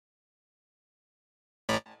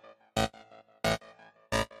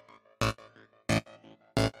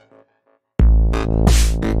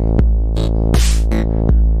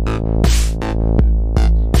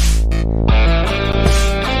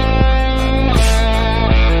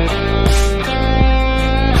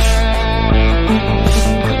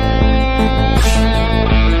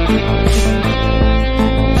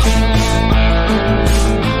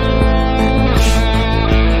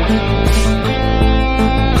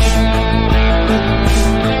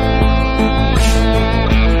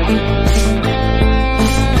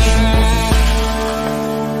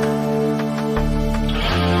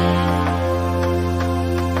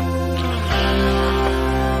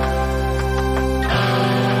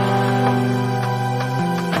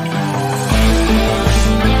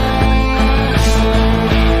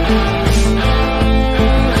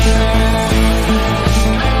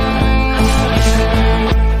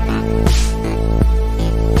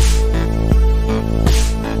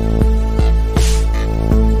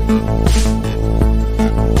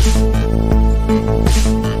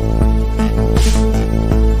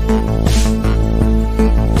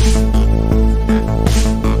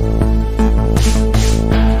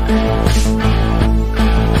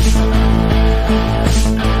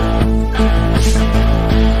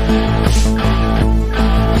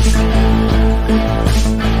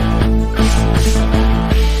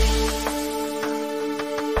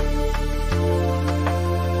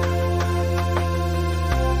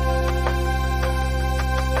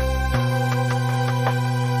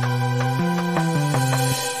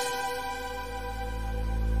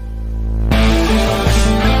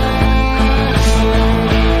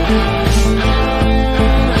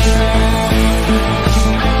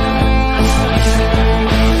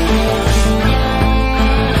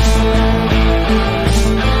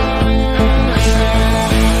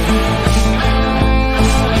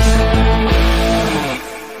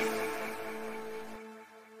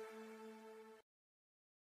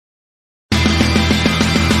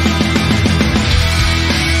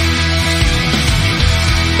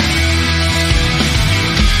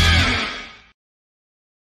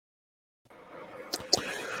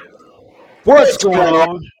What's going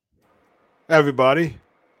on, everybody?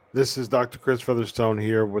 This is Dr. Chris Featherstone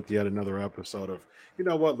here with yet another episode of. You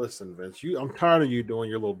know what? Listen, Vince. I'm tired of you doing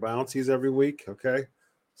your little bounties every week. Okay,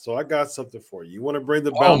 so I got something for you. You want to bring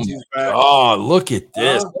the Oh bounties my back? God, look at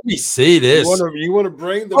this. Huh? Let me see this. You want to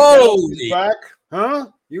bring the bounties Holy, back? Huh?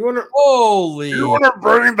 You holy. want to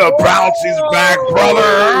bring the bounties back, brother?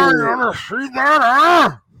 Huh? You Whoa. want to see that?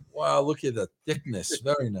 Huh? Wow, look at the thickness.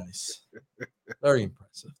 Very nice. Very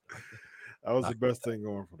impressive. That was the best thing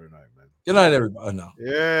going for tonight, man. Good night, everybody. Oh, no.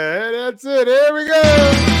 Yeah, that's it. Here we go.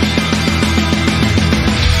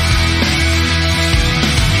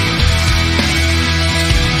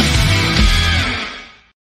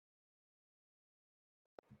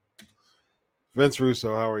 Vince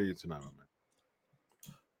Russo, how are you tonight, my man?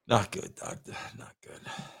 Not good, doctor. Not good.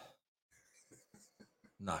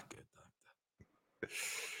 Not good, doctor.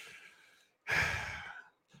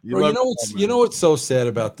 Bro, you know what's so sad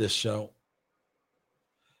about this show?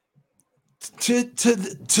 To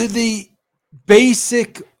the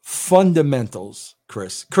basic fundamentals,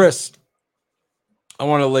 Chris. Chris, I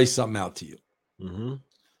want to lay something out to you.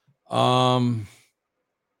 Mm-hmm.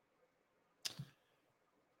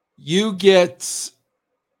 You get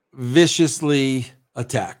viciously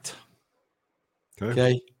attacked.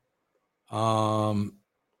 Okay.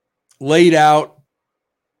 Laid out,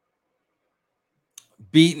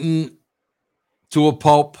 beaten to a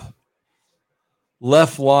pulp,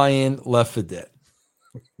 left lying, left for dead.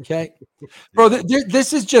 Okay. Bro,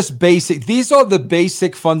 this is just basic. These are the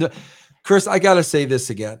basic Chris, I got to say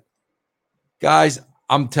this again. Guys,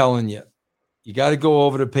 I'm telling you, you got to go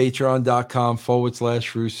over to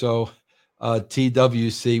patreon.com/Russo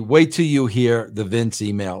TWC. Wait till you hear the Vince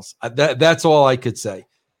emails. That's all I could say.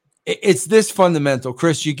 It's this fundamental.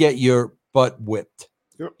 Chris, you get your butt whipped.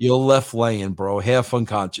 Yep. You're left laying, bro, half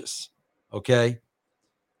unconscious. Okay.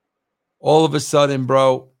 All of a sudden,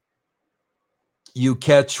 bro, you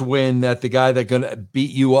catch wind that the guy that's gonna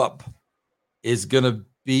beat you up is gonna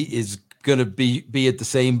be at the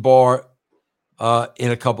same bar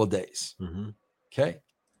in a couple of days. Mm-hmm. Okay.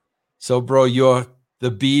 So, bro,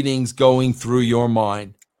 the beating's going through your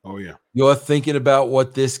mind. Oh, yeah. You're thinking about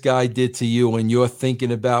what this guy did to you, and you're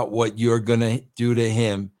thinking about what you're going to do to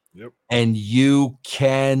him. Yep. And you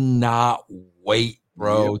cannot wait,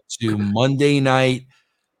 bro, to Monday night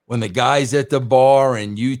when the guy's at the bar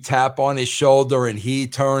and you tap on his shoulder and he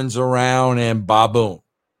turns around and ba-boom.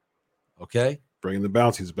 Okay? Bringing the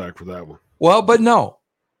bounties back for that one. Well, but no.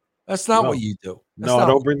 That's not what you do. I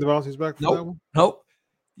don't bring the bounties back for that one? Nope.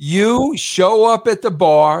 You show up at the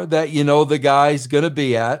bar that you know the guy's going to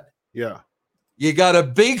be at. Yeah. You got a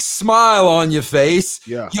big smile on your face.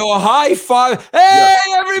 Yeah. You're high five. Hey,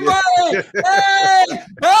 everybody. Yeah. Hey,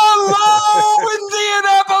 hello,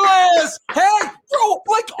 Indianapolis. Hey, bro,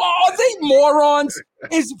 like, are they morons?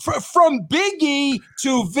 Is from Big E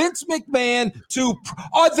to Vince McMahon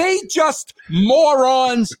are they just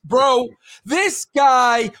morons, bro? This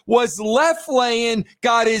guy was left laying,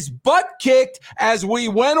 got his butt kicked as we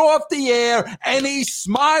went off the air, and he's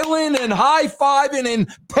smiling and high-fiving and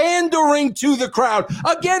pandering to the crowd.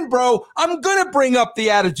 Again, bro, I'm going to bring up the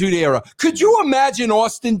Attitude Era. Could you imagine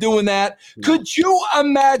Austin doing that? No. Could you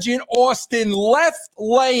imagine Austin left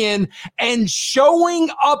laying and showing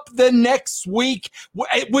up the next week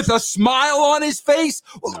with a smile on his face?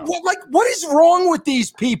 No. What is wrong with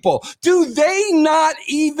these people? Do they not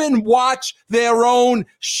even watch their own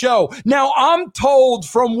show? Now, I'm told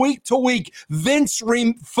from week to week, Vince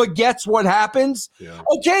forgets what happens. Yeah.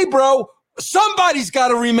 Okay, bro, somebody's got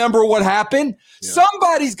to remember what happened. Yeah.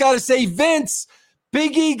 Somebody's got to say, Vince,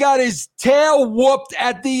 Big E got his tail whooped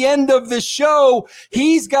at the end of the show.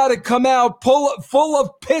 He's got to come out full of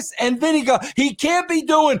piss and vinegar. He can't be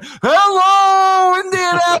doing, hello,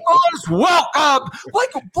 Indianapolis, welcome.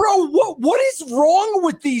 Like, bro, what is wrong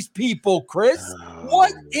with these people, Chris?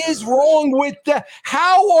 What is wrong with that?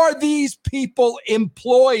 How are these people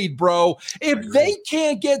employed, bro, if they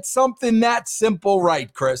can't get something that simple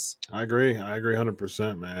right, Chris? I agree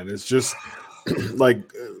 100%, man. It's just like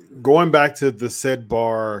going back to the said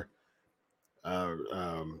bar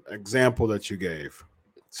example that you gave.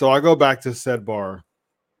 So I go back to said bar.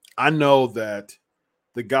 I know that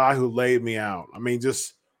the guy who laid me out, I mean,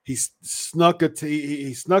 just he snuck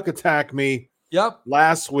attack me. Yep.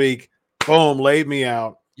 Last week, boom, laid me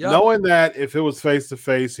out. Yep. Knowing that if it was face to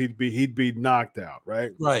face, he'd be knocked out.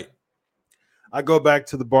 Right. Right. I go back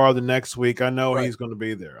to the bar the next week. I know he's going to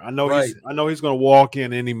be there. I know he's going to walk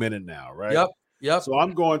in any minute now, right? Yep. So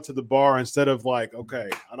I'm going to the bar instead of like, okay,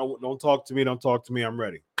 don't talk to me. I'm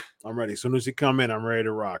ready. As soon as he come in, I'm ready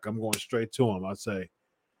to rock. I'm going straight to him. I say,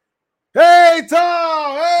 Hey,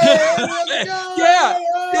 Tom. Hey, let's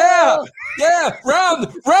go. Yeah.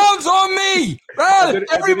 Rounds on me.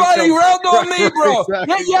 Everybody round on me, bro.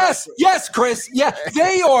 Exactly. Yes, Chris. Yeah,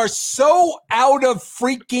 they are so out of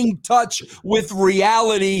freaking touch with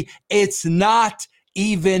reality. It's not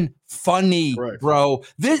even funny, Correct. bro.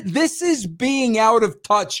 This is being out of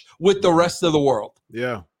touch with the rest of the world.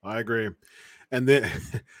 Yeah, I agree. And then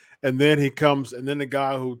and then he comes, and then the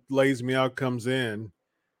guy who lays me out comes in,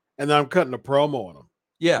 and then I'm cutting a promo on him.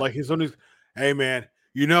 Yeah. Like he's on his, hey man,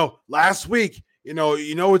 last week, you know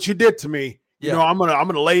what you did to me. I'm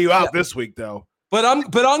gonna lay you out this week though. But I'm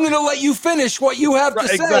going to let you finish what you have to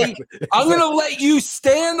say. Exactly. I'm going to let you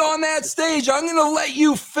stand on that stage. I'm going to let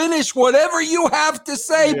you finish whatever you have to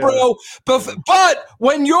say, bro. But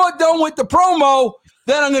when you're done with the promo,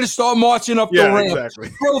 then I'm going to start marching up the ramp. Exactly.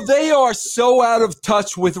 Bro, they are so out of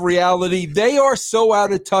touch with reality. They are so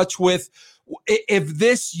out of touch with, if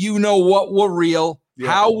this, what were real,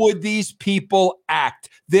 how would these people act?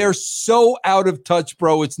 They're so out of touch,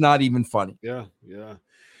 bro. It's not even funny. Yeah.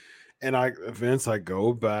 And I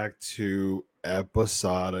go back to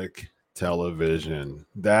episodic television.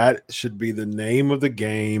 That should be the name of the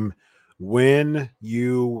game when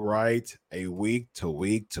you write a week to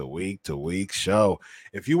week show.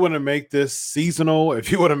 If you want to make this seasonal,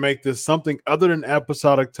 if you want to make this something other than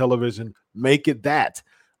episodic television, make it that.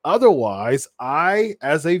 Otherwise, I,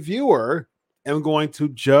 as a viewer, am going to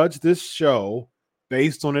judge this show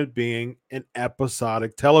based on it being an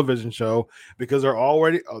episodic television show, because they're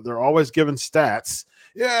always given stats.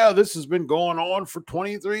 Yeah, this has been going on for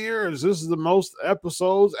 23 years. This is the most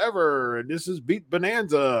episodes ever, and this is beat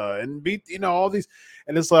Bonanza and beat all these.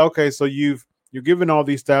 And it's like, okay, so you're giving all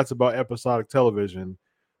these stats about episodic television,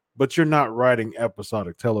 but you're not writing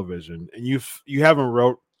episodic television, and you haven't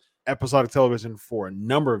wrote episodic television for a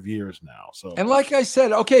number of years now. So, and like I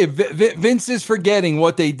said, okay, Vince is forgetting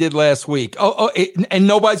what they did last week. And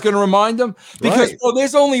nobody's going to remind them, because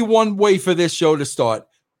there's only one way for this show to start.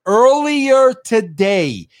 Earlier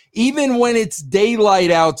today, even when it's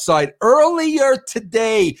daylight outside, earlier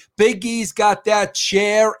today, Big E's got that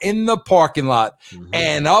chair in the parking lot,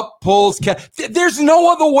 and up pulls. There's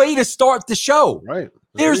no other way to start the show. Right.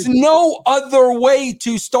 There's no other way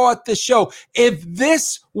to start the show. If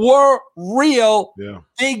this were real,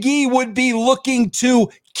 Big E would be looking to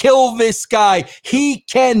kill this guy. He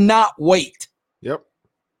cannot wait. Yep.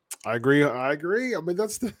 I agree. I mean,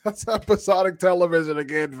 that's episodic television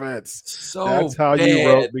again, Vince. That's how you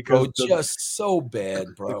wrote, because just so bad,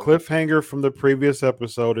 bro. The cliffhanger from the previous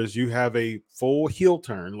episode is you have a full heel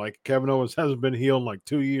turn. Like Kevin Owens hasn't been heel in like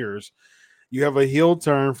 2 years. You have a heel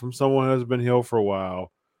turn from someone who has been heel for a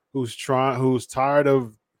while, who's tired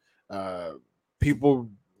of people,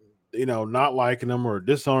 not liking them or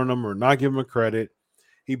disowning them or not giving him credit.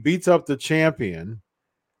 He beats up the champion,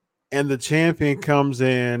 and the champion comes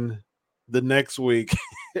in the next week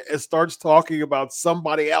and starts talking about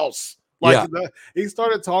somebody else. He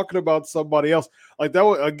started talking about somebody else. Like that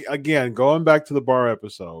was, again, going back to the bar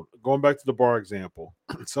example,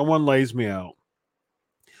 someone lays me out.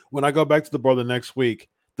 When I go back to the bar the next week,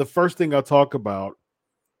 the first thing I talk about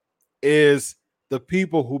is the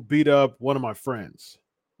people who beat up one of my friends.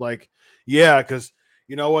 Like, because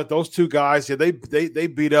you know what, those two guys, they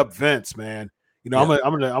beat up Vince, man. I'm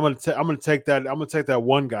gonna take that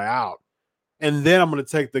one guy out, and then I'm gonna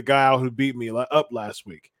take the guy out who beat me up last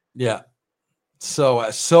week. Yeah. So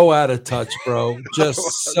out of touch, bro. Just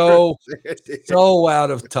so out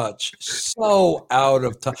of touch. So out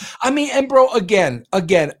of touch. I mean, and bro, again,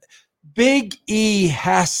 Big E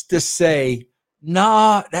has to say,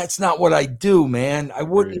 nah, that's not what I do, man. I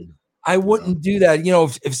wouldn't do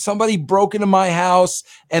that. If somebody broke into my house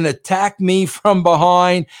and attacked me from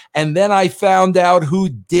behind, and then I found out who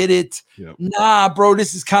did it, nah, bro,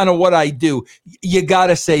 this is kind of what I do. You got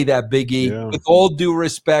to say that, Big E. Yeah. With all due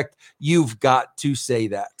respect, you've got to say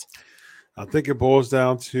that. I think it boils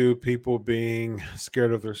down to people being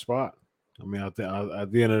scared of their spot. I mean, at the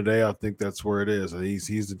end of the day, I think that's where it is.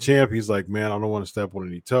 He's the champ. He's like, man, I don't want to step on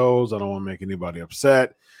any toes. I don't want to make anybody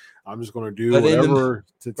upset. I'm just going to do whatever.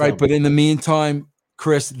 But in the meantime,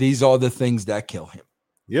 Chris, these are the things that kill him.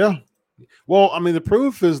 Yeah. Well, I mean, the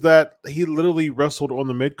proof is that he literally wrestled on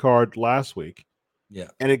the mid card last week. Yeah.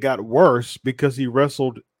 And it got worse because he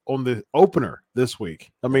wrestled on the opener this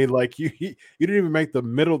week. I mean, like you didn't even make the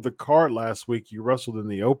middle of the card last week. You wrestled in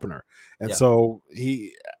the opener. And so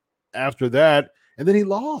after that, and then he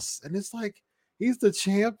lost. And it's like, he's the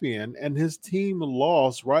champion, and his team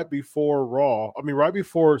lost right before Raw. I mean, right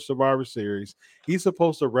before Survivor Series. He's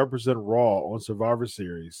supposed to represent Raw on Survivor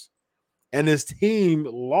Series, and his team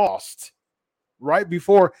lost right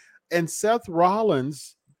before. And Seth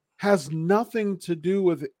Rollins has nothing to do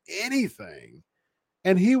with anything.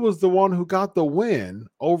 And he was the one who got the win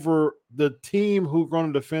over the team who's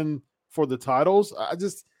going to defend for the titles.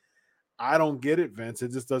 I don't get it, Vince.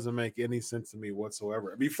 It just doesn't make any sense to me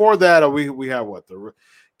whatsoever. Before that, we have what?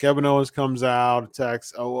 Kevin Owens comes out,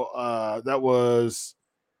 attacks. That was,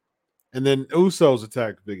 and then Usos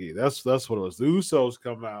attacked Big E. That's what it was. The Usos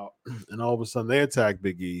come out, and all of a sudden they attack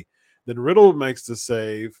Big E. Then Riddle makes the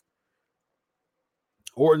save.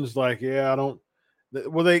 Orton's like, yeah, I don't.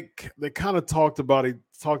 Well, they kind of talked about it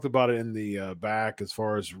in the back as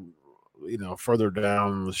far as further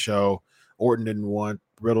down the show. Orton didn't want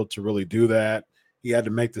Riddle to really do that. He had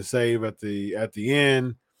to make the save at the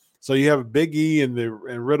end. So you have Big E and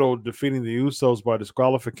Riddle defeating the Usos by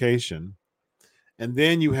disqualification. And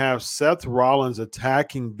then you have Seth Rollins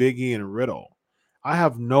attacking Big E and Riddle. I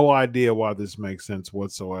have no idea why this makes sense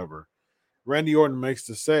whatsoever. Randy Orton makes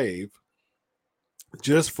the save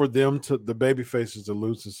just for the baby faces to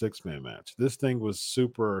lose the 6-man match. This thing was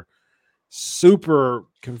super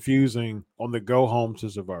confusing on the go home to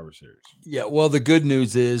Survivor Series. Yeah, well, the good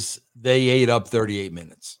news is they ate up 38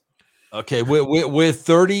 minutes. Okay, we're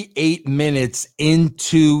 38 minutes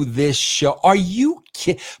into this show. Are you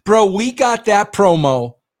kidding? Bro, we got that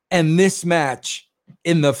promo and this match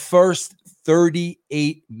in the first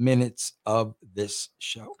 38 minutes of this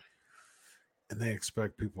show. And they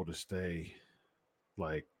expect people to stay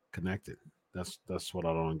like connected. That's what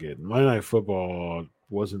I don't get. Monday Night Football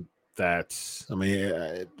wasn't that. I mean,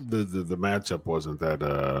 the matchup wasn't that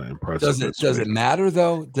impressive. Does it matter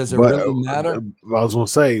though? Does it really matter? I was gonna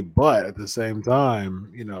say, but at the same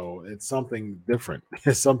time, it's something different.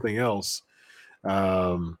 It's something else.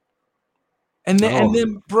 And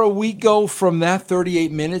then, bro, we go from that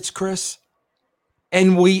 38 minutes, Chris,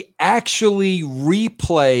 and we actually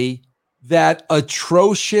replay that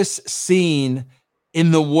atrocious scene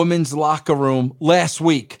in the women's locker room last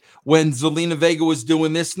week when Zelina Vega was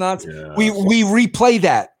doing this nonsense. Yeah. We replay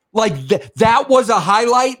that. Like that was a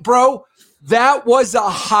highlight, bro. That was a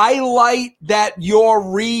highlight that you're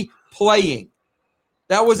replaying.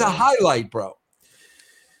 That was a highlight, bro.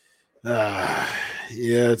 Yeah,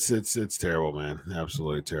 it's terrible, man.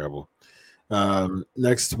 Absolutely terrible.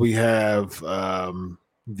 Next we have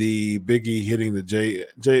the Big E hitting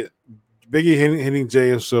the Big E hitting Jey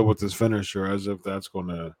Uso with his finisher, as if that's going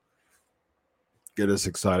to get us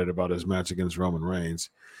excited about his match against Roman Reigns.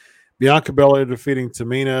 Bianca Belair defeating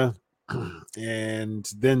Tamina, and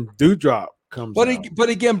then Doudrop comes out. But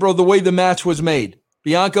again, bro, the way the match was made,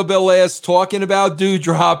 Bianca Belair's talking about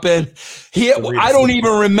Doudrop, and I don't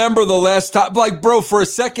even remember the last time. Like, bro, for a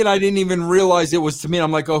second, I didn't even realize it was Tamina.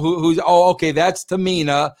 I'm like, okay, that's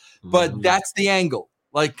Tamina, but that's the angle.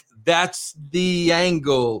 Like, that's the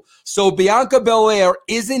angle. So Bianca Belair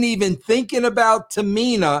isn't even thinking about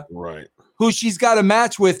Tamina, right? Who she's got a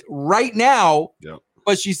match with right now, yep.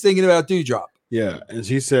 But she's thinking about Doudrop. Yeah, and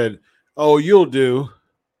she said, "Oh, you'll do."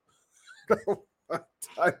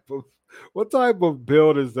 What type of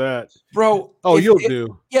build is that, bro? Oh, you'll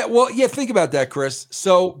do. Yeah, well, yeah. Think about that, Chris.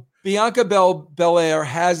 So Bianca Belair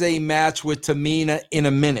has a match with Tamina in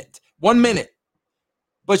a minute, 1 minute,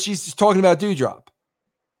 but she's talking about Doudrop.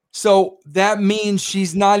 So that means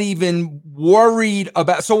she's not even worried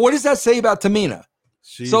about. So what does that say about Tamina?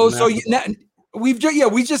 We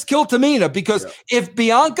just killed Tamina because if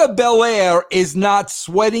Bianca Belair is not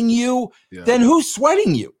sweating you, then who's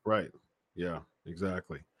sweating you? Right. Yeah,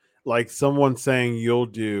 exactly. Like someone saying you'll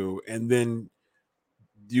do, and then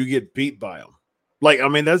you get beat by them. Like, I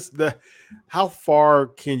mean, how far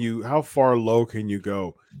low can you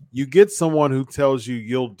go? You get someone who tells you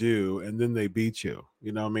you'll do, and then they beat you.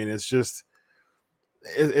 You know what I mean? It's just,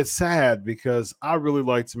 it's sad because I really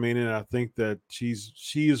like Tamina, and I think that she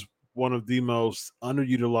is one of the most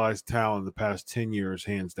underutilized talent in the past 10 years,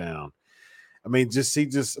 hands down. I mean,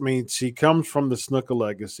 she comes from the Snuka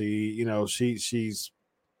legacy. She's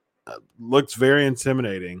looks very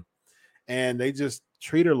intimidating, and they just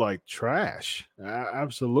treat her like trash,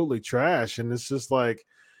 absolutely trash. And it's just like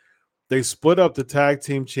they split up the tag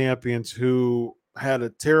team champions who had a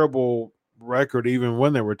terrible record even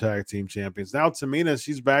when they were tag team champions. Now Tamina,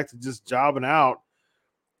 she's back to just jobbing out.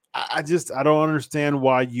 I don't understand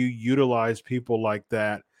why you utilize people like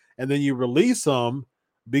that and then you release them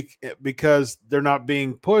because they're not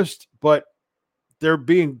being pushed, but they're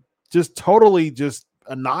being just totally just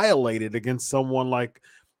annihilated against someone like,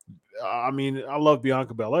 I mean, I love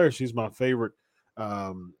Bianca Belair. She's my favorite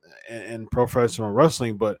in professional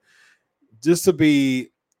wrestling, but just to be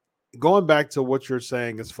going back to what you're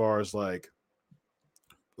saying as far as like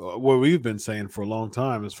what we've been saying for a long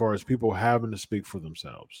time, as far as people having to speak for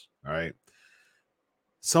themselves. All right,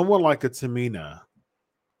 someone like a Tamina,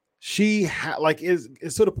 she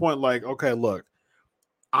is to the point like, okay, look,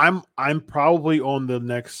 I'm probably on the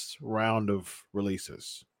next round of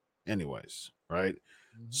releases, anyways, right?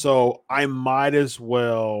 So I might as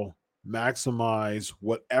well maximize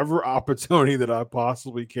whatever opportunity that I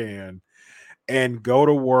possibly can and go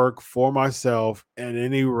to work for myself at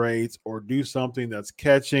any rate, or do something that's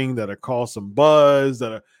catching, that'll cause some buzz,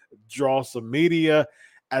 that'll draw some media.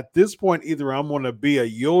 At this point, either I'm going to be a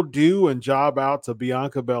you'll do and job out to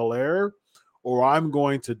Bianca Belair, or I'm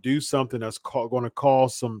going to do something that's going to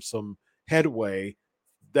cause some headway,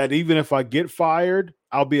 that even if I get fired,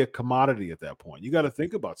 I'll be a commodity at that point. You got to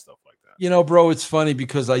think about stuff like that. You know, bro, it's funny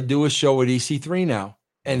because I do a show at EC3 now,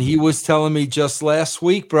 and he was telling me just last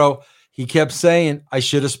week, bro, he kept saying, I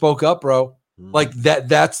should have spoke up, bro. Like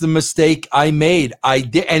that's the mistake I made. I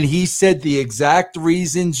did. And he said the exact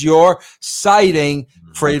reasons you're citing,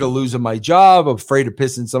 afraid of losing my job, afraid of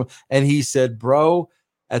pissing some. And he said, bro,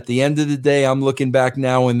 at the end of the day, I'm looking back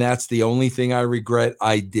now, and that's the only thing I regret.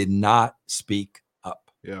 I did not speak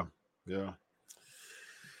up. Yeah. Yeah.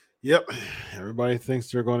 Yep. Everybody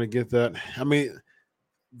thinks they're going to get that. I mean,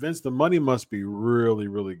 Vince, the money must be really,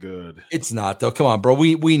 really good. It's not, though. Come on, bro.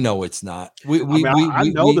 We know it's not. We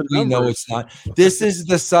know it's not. This is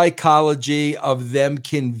the psychology of them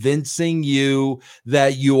convincing you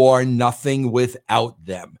that you are nothing without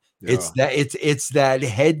them. Yeah. It's that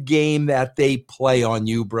head game that they play on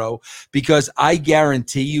you, bro. Because I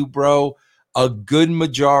guarantee you, bro, a good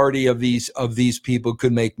majority of these people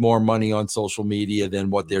could make more money on social media than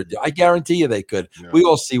what they're doing. I guarantee you they could. Yeah. We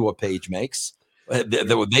all see what Paige makes.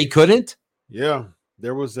 They couldn't. Yeah,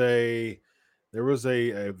 there was a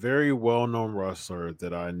very well-known wrestler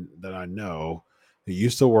that I know who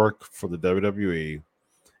used to work for the WWE,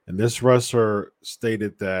 and this wrestler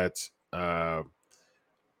stated that the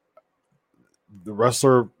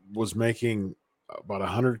wrestler was making about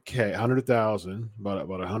 $100,000, about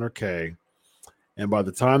 $100K, and by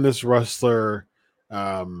the time this wrestler,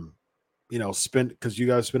 spent, because you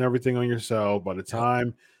guys spend everything on yourself, by the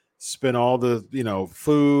time spend all the,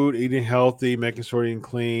 food, eating healthy, making sure you're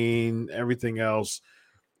clean, everything else,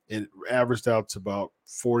 it averaged out to about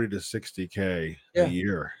 40 to 60K a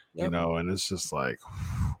year, and it's just like,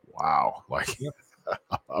 wow, like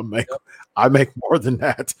I make more than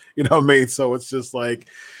that, you know what I mean? So it's just like,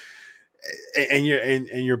 and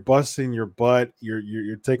you're busting your butt,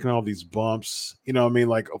 you're taking all these bumps, you know what I mean?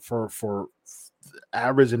 Like for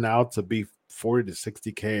averaging out to be 40 to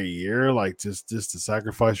 60K a year, like just to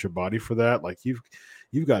sacrifice your body for that, like you've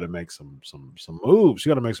got to make some moves.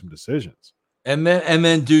 You got to make some decisions. And then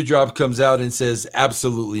Doudrop comes out and says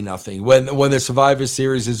absolutely nothing. When the Survivor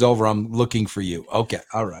Series is over, I'm looking for you. Okay,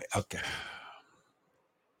 all right,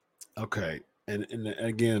 okay. And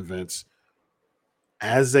again, Vince,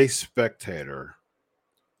 as a spectator,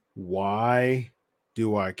 why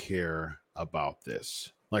do I care about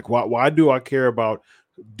this? Like, why do I care about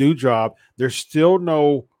Doudrop? There's still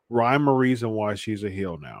no rhyme or reason why she's a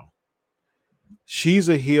heel now. She's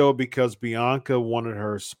a heel because Bianca wanted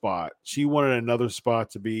her spot. She wanted another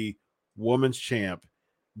spot to be women's champ.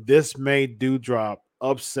 This made Doudrop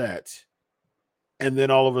upset. And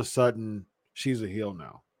then all of a sudden, she's a heel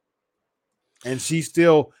now. And she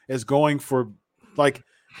still is going for, like,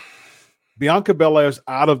 Bianca Belair's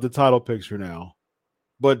out of the title picture now.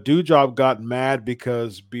 But Doudrop got mad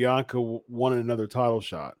because Bianca wanted another title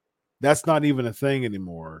shot. That's not even a thing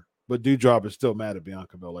anymore. But Doudrop is still mad at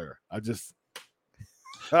Bianca Belair.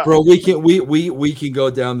 Bro, we can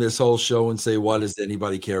go down this whole show and say, why does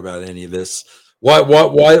anybody care about any of this? Why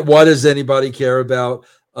does anybody care about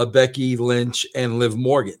Becky Lynch and Liv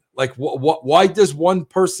Morgan? Like, why does one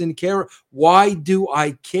person care? Why do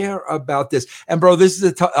I care about this? And bro, this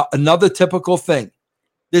is another typical thing.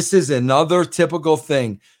 This is another typical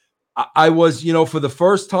thing. I was, for the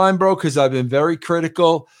first time, bro, because I've been very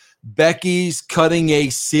critical, Becky's cutting a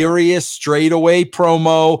serious straightaway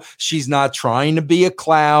promo. She's not trying to be a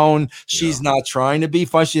clown. She's not trying to be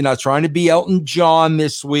fun. She's not trying to be Elton John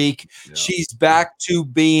this week. Yeah. She's back to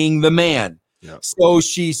being the man. Yeah. So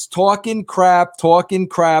she's talking crap. It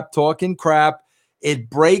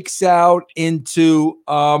breaks out into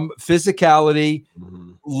physicality.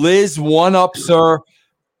 Mm-hmm. Liz one-ups her.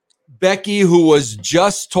 Becky, who was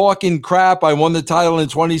just talking crap, I won the title in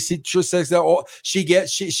 26.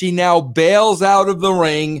 She now bails out of the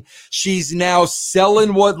ring. She's now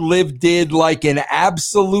selling what Liv did like an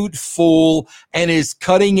absolute fool and is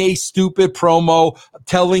cutting a stupid promo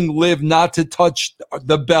telling Liv not to touch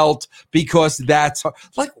the belt because that's her.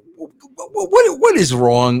 Like, what is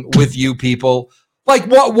wrong with you people? Like,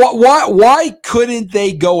 why couldn't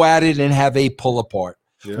they go at it and have a pull apart?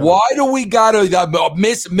 Yeah. Why do we gotta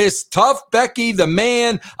miss tough Becky, the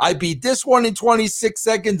man? I beat this one in 26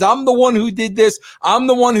 seconds. I'm the one who did this. I'm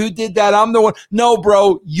the one who did that. I'm the one. No,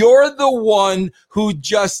 bro, you're the one who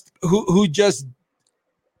just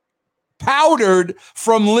powdered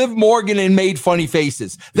from Liv Morgan and made funny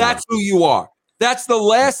faces. That's who you are. That's the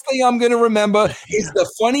last thing I'm going to remember is the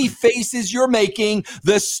funny faces you're making,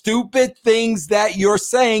 the stupid things that you're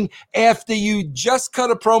saying after you just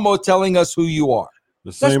cut a promo telling us who you are.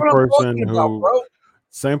 The same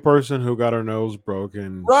person who got her nose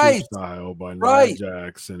broken, right, style by Nia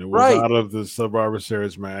Jax, and it was out of the Survivor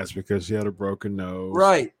Series match because she had a broken nose.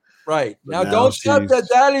 Right. But now don't say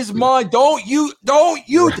that is mine. Don't you,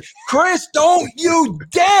 Chris, don't you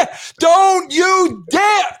dare. What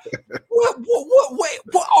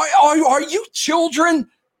are you children?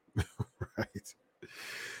 Right.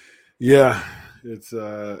 Yeah.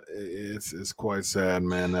 It's quite sad,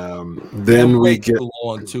 man. Then we get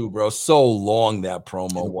long too, bro. So long that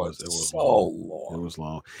promo was. It was so long. It was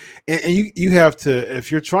long, and you have to,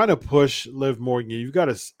 if you're trying to push Liv Morgan, you've got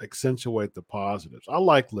to accentuate the positives. I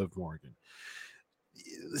like Liv Morgan.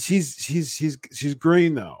 She's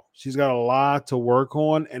green though. She's got a lot to work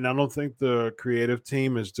on, and I don't think the creative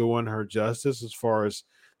team is doing her justice as far as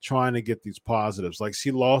trying to get these positives. Like, she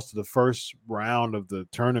lost the first round of the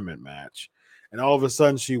tournament match, and all of a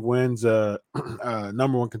sudden she wins a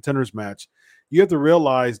number one contenders match. You have to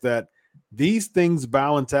realize that these things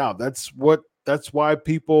balance out. That's why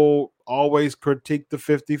people always critique the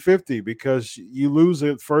 50-50, because you lose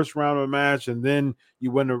the first round of a match and then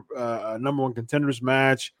you win a number one contenders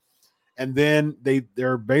match, and then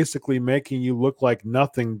they're basically making you look like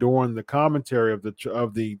nothing during the commentary of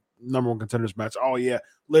the number one contenders match. Oh yeah,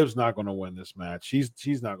 Liv's not going to win this match.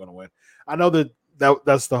 She's not going to win. I know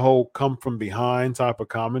that's the whole come from behind type of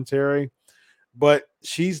commentary, but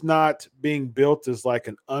she's not being built as like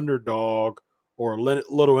an underdog or a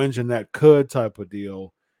little engine that could type of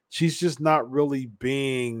deal. She's just not really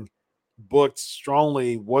being booked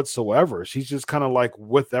strongly whatsoever. She's just kind of like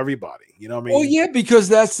with everybody, you know what I mean? Well, yeah, because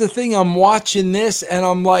that's the thing. I'm watching this and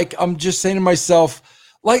I'm just saying to myself,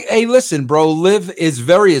 like, hey, listen, bro, Liv is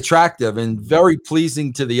very attractive and very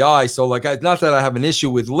pleasing to the eye. So, like, not that I have an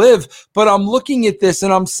issue with Liv, but I'm looking at this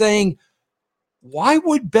and I'm saying, why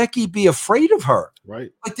would Becky be afraid of her?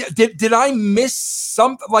 Right. Like, did I miss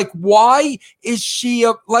something? Like, why is she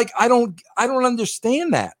I don't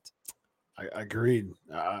understand that. I agreed.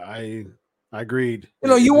 I agreed. You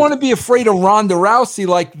know, you want to be afraid of Ronda Rousey,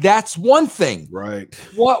 like, that's one thing. Right.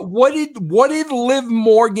 What did Liv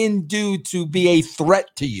Morgan do to be a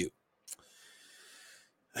threat to you?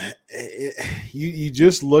 You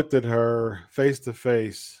just looked at her face to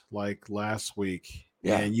face like last week,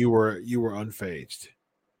 and you were unfazed.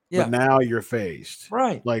 Yeah. But now you're phased.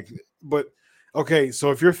 Right. Like, but okay,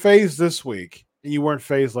 so if you're phased this week and you weren't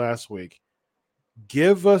phased last week,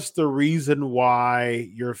 give us the reason why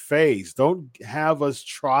you're phased. Don't have us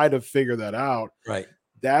try to figure that out. Right.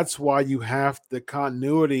 That's why you have the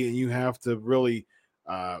continuity, and you have to really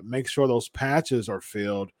make sure those patches are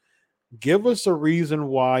filled. Give us a reason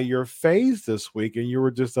why you're phased this week and you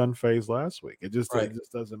were just unfazed last week. It just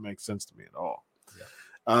doesn't make sense to me at all.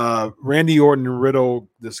 Randy Orton and Riddle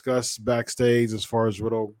discussed backstage as far as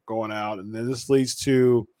Riddle going out, and then this leads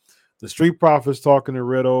to the Street Profits talking to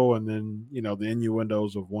Riddle, and then the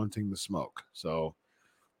innuendos of wanting the smoke. So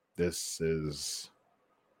this is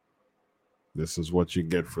what you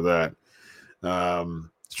get for that.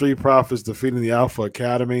 Street Profits defeating the Alpha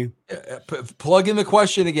Academy. Plug in the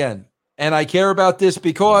question again, and I care about this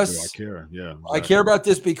because I care. Yeah, exactly. I care about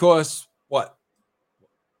this because what?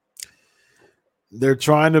 They're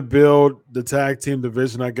trying to build the tag team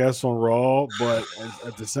division, I guess, on Raw, but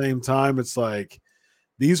at the same time, it's like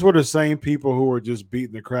these were the same people who were just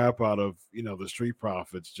beating the crap out of the Street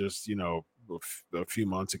Profits just a few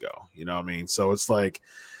months ago. You know what I mean? So it's like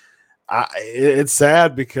it's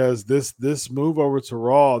sad because this move over to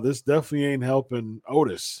Raw, this definitely ain't helping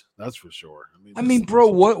Otis. That's for sure. I mean, bro,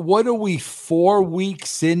 what are we 4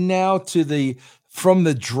 weeks in now from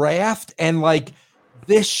the draft, and like,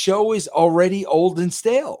 this show is already old and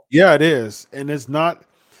stale. Yeah, it is. And it's not,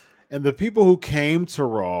 and the people who came to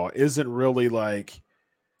Raw isn't really like,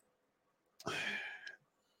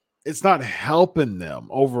 it's not helping them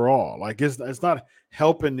overall. Like, it's not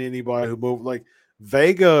helping anybody who moved. Like,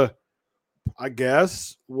 Vega, I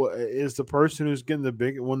guess, is the person who's getting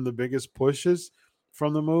one of the biggest pushes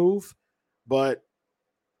from the move. But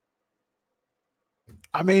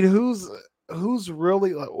I mean, who's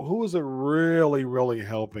really who is it really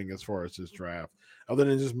helping as far as this draft, other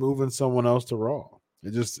than just moving someone else to Raw?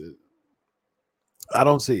 I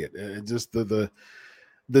don't see it. It just the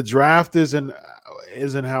draft isn't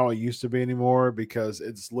how it used to be anymore because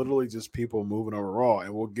it's literally just people moving over Raw,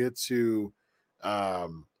 and we'll get to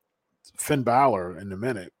um, Finn Balor in a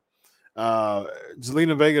minute.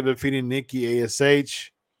 Zelina Vega defeating Nikki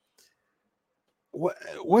ASH.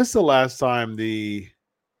 When's the last time the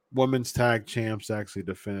women's tag champs actually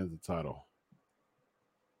defended the title?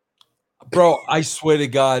 Bro, I swear to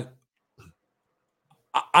God,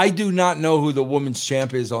 I do not know who the women's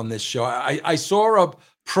champ is on this show. I saw a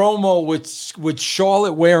promo with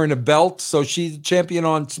Charlotte wearing a belt, so she's champion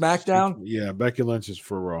on SmackDown. Yeah, Becky Lynch is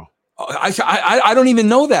for Raw. I don't even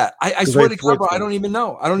know that. I swear to God, bro, I don't even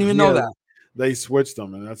know. I don't even know that. They switched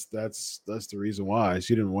them, and that's the reason why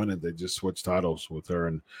she didn't win it. They just switched titles with her.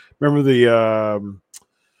 And remember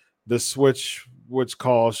the switch, which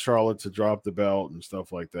caused Charlotte to drop the belt and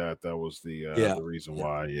stuff like that. That was the reason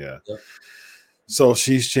why. Yeah. So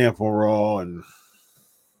she's champ on Raw, and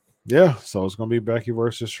so it's gonna be Becky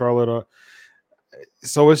versus Charlotte.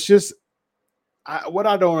 So it's just what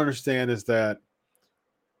I don't understand is that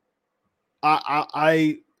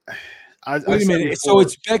wait a minute. So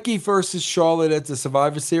it's Becky versus Charlotte at the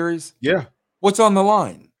Survivor Series? Yeah. What's on the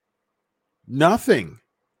line? Nothing.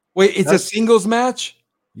 Wait, it's a singles match?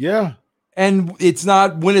 Yeah. And it's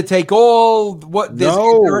not winner take all. What?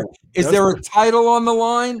 No. Is there a title on the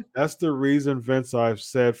line? That's the reason, Vince, I've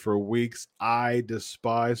said for weeks I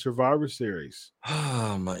despise Survivor Series.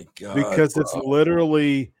 Oh my God. Because it's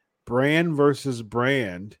literally brand versus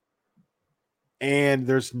brand, and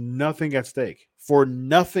there's nothing at stake. For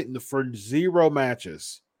zero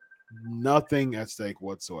matches, nothing at stake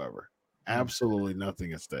whatsoever. Absolutely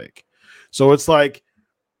nothing at stake. So it's like,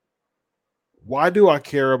 why do I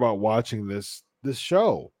care about watching this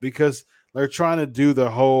show? Because they're trying to do the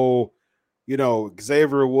whole,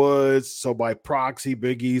 Xavier Woods. So by proxy,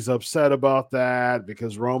 Big E's upset about that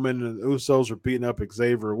because Roman and Usos are beating up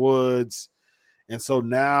Xavier Woods. And so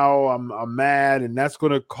now I'm mad, and that's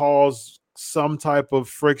going to cause some type of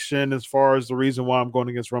friction as far as the reason why I'm going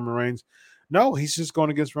against Roman Reigns. No, he's just going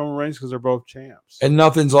against Roman Reigns because they're both champs. And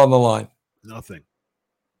nothing's on the line. Nothing.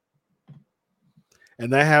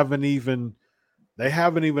 And they haven't even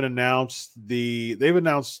announced they've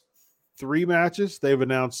announced 3 matches. They've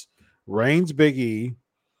announced Reigns, Big E,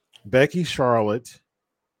 Becky, Charlotte,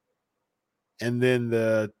 and then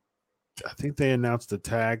I think they announced the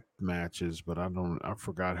tag matches, but I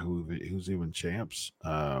forgot who's even champs.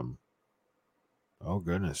 Oh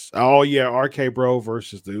goodness. Oh yeah, RK Bro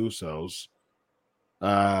versus the Usos.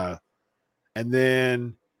 And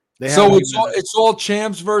then it's all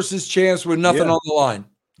champs versus champs with nothing on the line.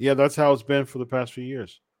 Yeah, that's how it's been for the past few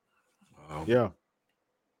years. Wow. Yeah.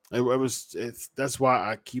 That's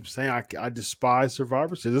why I keep saying I despise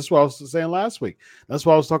Survivor Series. That's what I was saying last week. That's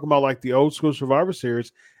why I was talking about like the old school Survivor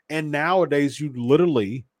Series. And nowadays you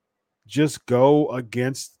literally just go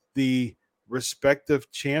against the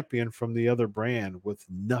respective champion from the other brand with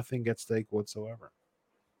nothing at stake whatsoever.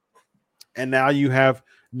 And now you have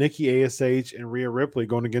Nikki ASH and Rhea Ripley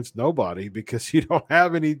going against nobody because you don't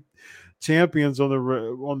have any champions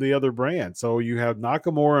on the other brand. So you have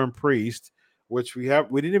Nakamura and Priest, which we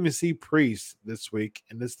didn't even see Priest this week,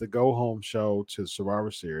 and it's the go home show to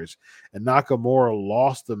Survivor Series. And Nakamura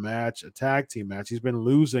lost the match, a tag team match. He's been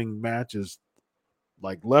losing matches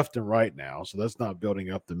like left and right now, so that's not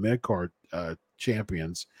building up the mid card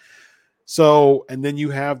champions. So, and then you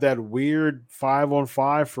have that weird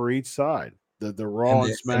 5-on-5 for each side, the Raw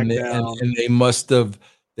and SmackDown, and they must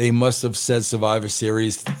have said Survivor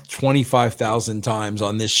Series 25,000 times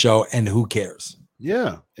on this show, and who cares?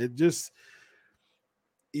 Yeah,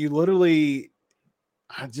 you literally,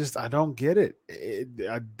 I don't get it.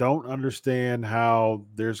 I don't understand how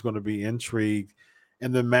there's going to be intrigue,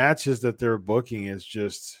 and the matches that they're booking is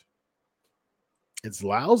just, it's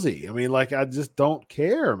lousy. I mean, like, I just don't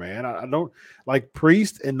care, man. I don't like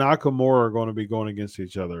Priest and Nakamura are going to be going against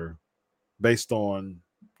each other based on,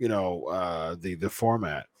 the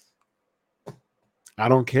format. I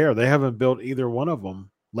don't care. They haven't built either one of them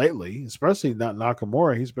lately, especially not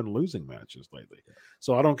Nakamura. He's been losing matches lately.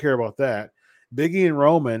 So I don't care about that. Big E and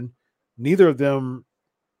Roman, neither of them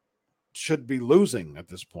should be losing at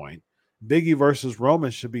this point. Big E versus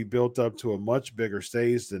Roman should be built up to a much bigger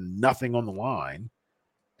stage than nothing on the line.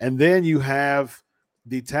 And then you have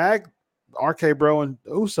the tag RK Bro and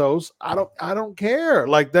Usos. I don't care.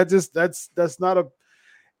 Like that's not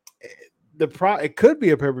it could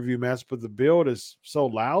be a pay-per-view match, but the build is so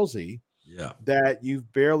lousy that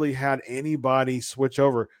you've barely had anybody switch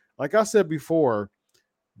over. like I said before,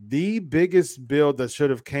 the biggest build that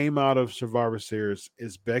should have came out of Survivor Series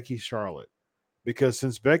is Becky Charlotte, because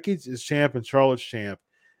since Becky is champ and Charlotte's champ,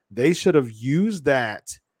 they should have used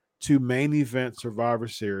that to main event Survivor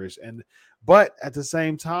Series. But at the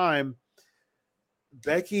same time,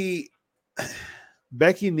 Becky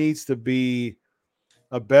needs to be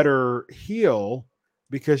a better heel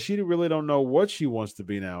because she really don't know what she wants to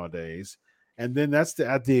be nowadays. And then that's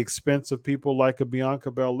at the expense of people like a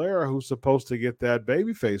Bianca Belair, who's supposed to get that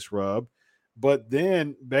babyface rub. But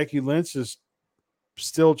then Becky Lynch is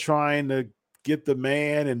still trying to get the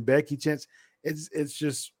man and Becky chance. It's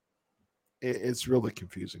just it's really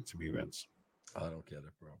confusing to me, Vince. I don't get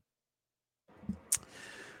it,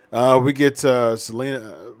 bro. We get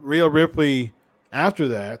Rhea Ripley after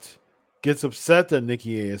that gets upset that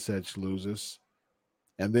Nikki ASH loses,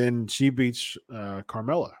 and then she beats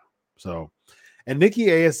Carmella. So, and Nikki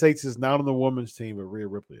ASH is not on the women's team, but Rhea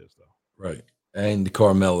Ripley is, though. Right. And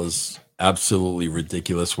Carmella's absolutely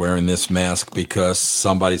ridiculous wearing this mask because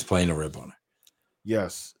somebody's playing a rib on her.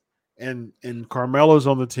 Yes. And Carmella's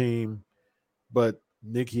on the team, but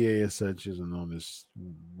Nikki ASH isn't on this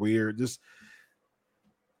weird.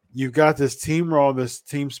 You've got this Team Raw, this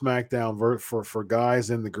Team SmackDown for guys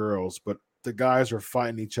and the girls, but the guys are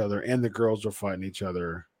fighting each other and the girls are fighting each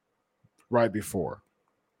other right before.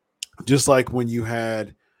 Just like when you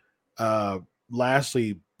had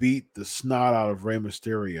Lashley beat the snot out of Rey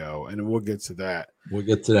Mysterio, and we'll get to that. We'll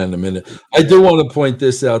get to that in a minute. I do want to point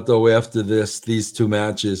this out, though, after these two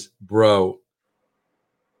matches, bro.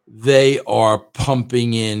 They are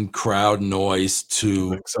pumping in crowd noise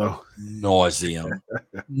to nauseum.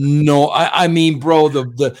 No, I mean, bro,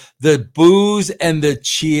 the boos and the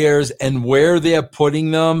cheers and where they're putting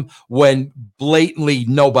them when blatantly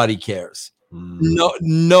nobody cares. No,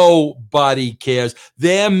 nobody cares.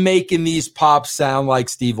 They're making these pops sound like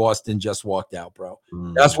Steve Austin just walked out, bro.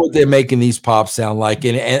 That's what they're making these pops sound like.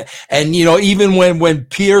 And you know, even when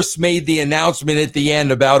Pierce made the announcement at the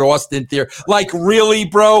end about Austin Theory, like, really,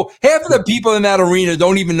 bro, half of the people in that arena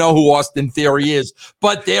don't even know who Austin Theory is,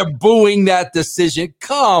 but they're booing that decision.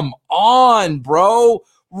 Come on, bro.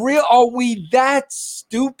 Are we that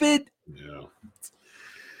stupid?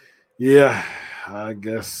 Yeah. I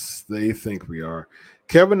guess they think we are.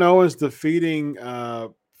 Kevin Owens defeating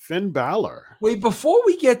Finn Balor. Wait, before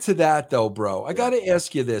we get to that, though, bro, I got to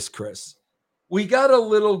ask you this, Chris. We got a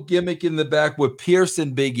little gimmick in the back with Pierce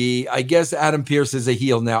and Big E. I guess Adam Pierce is a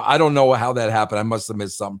heel now. I don't know how that happened. I must have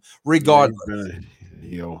missed something. Regardless.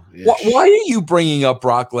 Heel. Why are you bringing up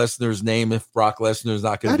Brock Lesnar's name if Brock Lesnar's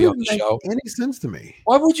not going to be on the show? That doesn't make any sense to me.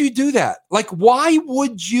 Why would you do that? Like, why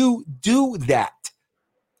would you do that?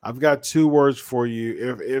 I've got two words for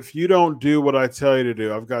you. If you don't do what I tell you to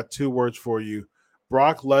do, I've got two words for you.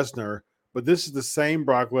 Brock Lesnar, but this is the same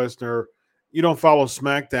Brock Lesnar. You don't follow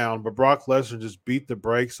SmackDown, but Brock Lesnar just beat the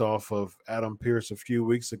brakes off of Adam Pierce a few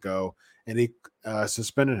weeks ago, and he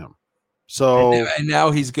suspended him. So and now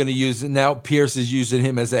he's going to use it. Now Pierce is using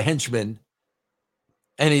him as a henchman,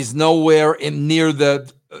 and he's nowhere near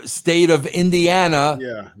the state of Indiana.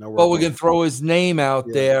 Yeah, nowhere. But we can throw his name out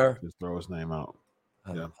there. Just throw his name out.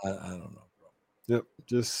 I don't know, bro. Yep,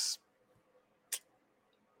 just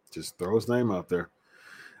throw his name out there.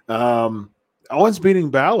 Owens beating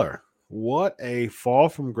Balor. What a fall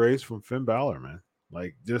from grace from Finn Balor, man.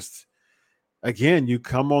 Like, just again, you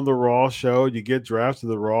come on the Raw show, you get drafted to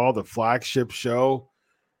the Raw, the flagship show,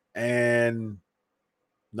 and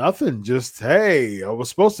nothing. Just, hey, I was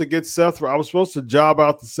supposed to job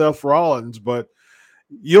out to Seth Rollins, but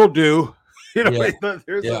you'll do. You know,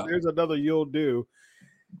 there's another you'll do.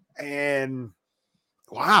 And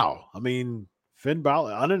wow, I mean, Finn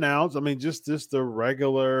Balor unannounced. I mean, just a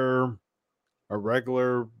regular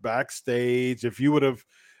backstage. If you would have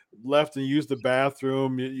left and used the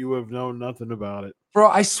bathroom, you would have known nothing about it. Bro,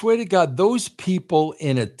 I swear to God, those people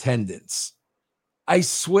in attendance, I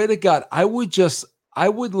swear to God, I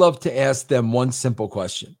would love to ask them one simple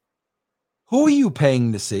question. Who are you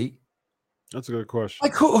paying to see? That's a good question.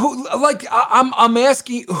 Like who like I'm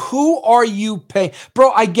asking, who are you paying?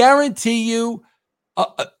 Bro, I guarantee you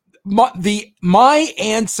my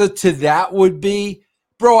answer to that would be,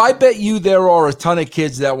 bro, I bet you there are a ton of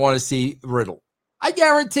kids that want to see Riddle. I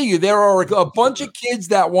guarantee you there are a bunch of kids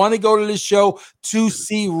that want to go to the show to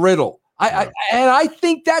see Riddle. I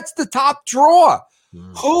think that's the top draw.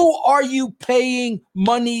 Who are you paying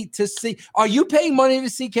money to see? Are you paying money to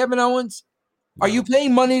see Kevin Owens? Are you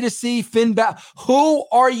paying money to see Finn Balor? Who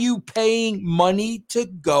are you paying money to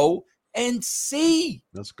go and see?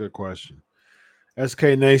 That's a good question. SK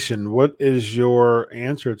Nation, what is your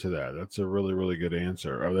answer to that? That's a really, really good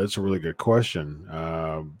answer. Oh, that's a really good question.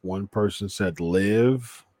 One person said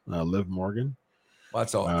Liv Morgan. Well,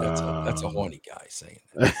 that's a Um, horny guy saying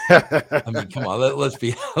that. I mean, come on, let's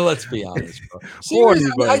be let's be honest, bro. Horny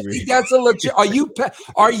Seriously, I baby. think that's a legit.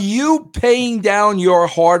 Are you paying down your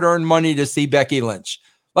hard-earned money to see Becky Lynch?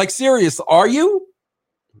 Like, serious? Are you?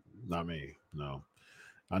 Not me. No,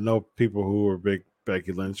 I know people who are big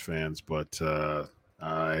Becky Lynch fans, but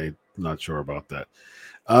I'm not sure about that.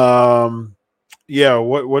 Um, yeah.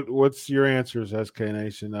 What's your answers, SK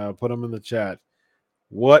Nation? Put them in the chat.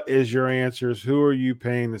 What is your answers? Who are you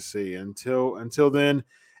paying to see? Until then,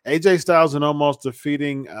 AJ Styles and almost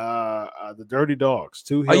defeating the Dirty Dogs.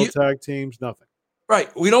 Two Are heel you tag teams, nothing. right?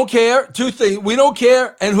 We don't care. Two things: we don't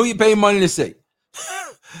care, and who you paying money to see.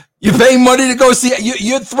 You're paying money to go see it.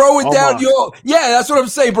 You're throwing down your that's what I'm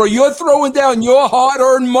saying, bro. You're throwing down your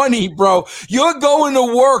hard-earned money, bro. You're going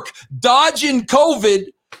to work dodging COVID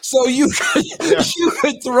so you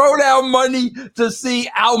could throw down money to see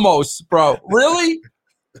Almos, bro. Really?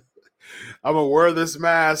 I'm gonna wear this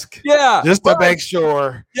mask, Yeah. just to make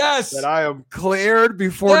sure Yes. that I am cleared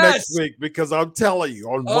before next week. Because I'm telling you,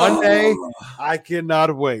 on Monday, I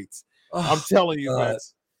cannot wait. I'm telling you,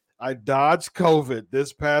 Vince. I dodged COVID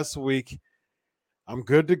this past week. I'm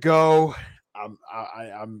good to go. I'm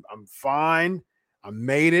fine. I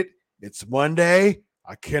made it. It's Monday.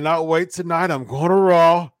 I cannot wait tonight. I'm going to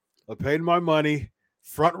Raw. I paid my money.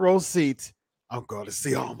 Front row seat. I'm going to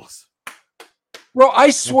see Almost. Bro, I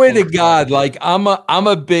swear to God, like I'm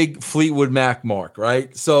a big Fleetwood Mac mark,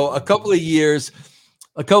 right? So a couple of years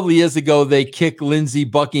ago, they kicked Lindsey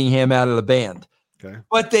Buckingham out of the band. Okay.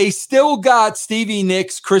 But they still got Stevie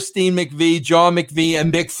Nicks, Christine McVie, John McVie,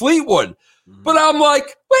 and Mick Fleetwood. Mm-hmm. But I'm like,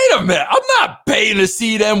 wait a minute. I'm not paying to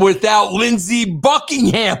see them without Lindsey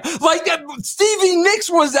Buckingham. Like Stevie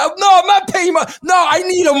Nicks was out. No, I'm not paying. No, I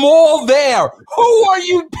need them all there. Who are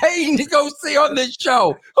you paying to go see on this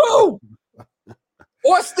show? Who?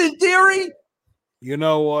 Austin Theory? You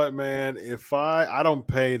know what, man? If I don't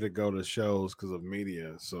pay to go to shows because of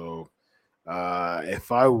media, so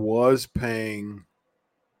if I was paying,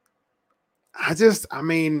 I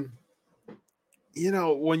mean, you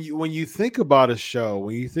know, when you think about a show,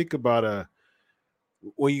 when you think about a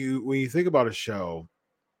show,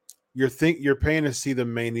 you're paying to see the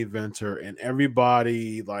main eventer, and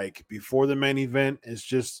everybody like before the main event is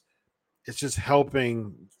just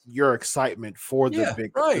helping your excitement for the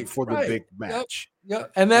big match. Yeah,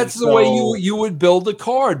 and that's the way you would build a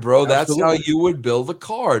card, bro. That's how you would build a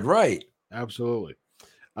card, right? Absolutely.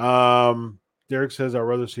 Derek says I'd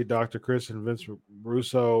rather see Dr. Chris and Vince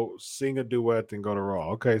Russo sing a duet than go to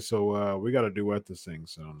Raw. Okay, so we got a duet to sing.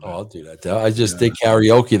 So I'll do that. I just did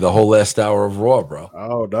karaoke the whole last hour of Raw, bro.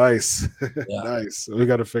 Oh, nice, nice. We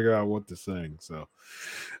got to figure out what to sing. So,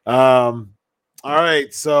 all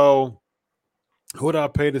right. So, who would I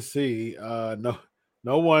pay to see? No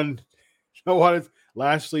one.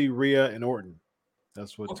 Lashley, Rhea, and Orton.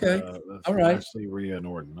 That's what. Okay. All right. Lashley, Rhea, and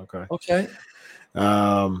Orton. Okay. Okay.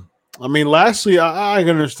 I mean, Lashley, I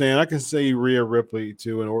can understand. I can say Rhea Ripley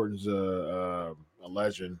too, and Orton's a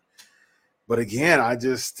legend. But again, I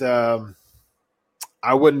just I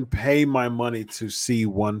wouldn't pay my money to see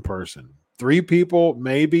one person. 3 people,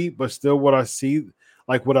 maybe, but still, would I see?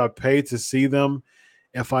 Like, would I pay to see them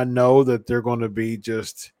if I know that they're going to be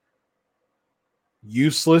just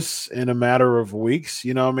useless in a matter of weeks?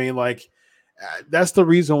 You know what I mean? Like, that's the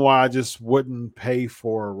reason why I just wouldn't pay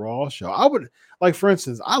for a Raw show. I would, like, for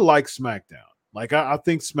instance, I like SmackDown. Like, I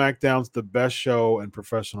think SmackDown's the best show in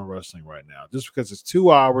professional wrestling right now, just because it's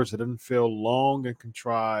 2 hours. It doesn't feel long and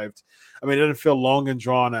contrived. I mean, it doesn't feel long and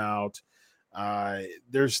drawn out.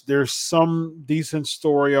 There's some decent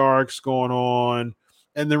story arcs going on.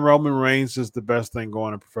 And then Roman Reigns is the best thing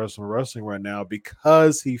going in professional wrestling right now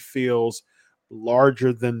because he feels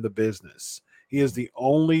larger than the business. He is the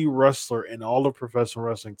only wrestler in all of professional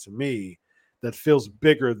wrestling, to me, that feels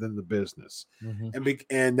bigger than the business. Mm-hmm.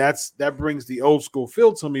 And that brings the old school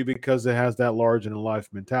feel to me because it has that large in life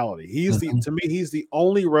mentality. He's he's the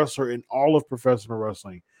only wrestler in all of professional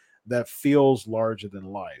wrestling that feels larger than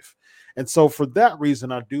life. And so for that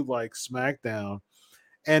reason, I do like SmackDown.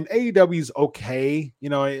 And AEW's okay. You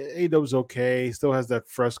know, AEW's okay. Still has that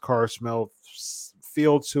fresh car smell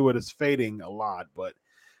feel to it. It's fading a lot, but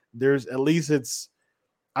there's at least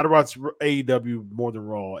I'd watch AEW more than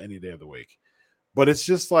Raw any day of the week. But it's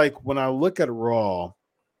just like when I look at Raw,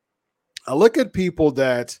 I look at people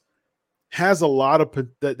that has a lot of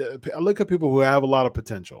I look at people who have a lot of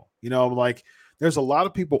potential. You know, like there's a lot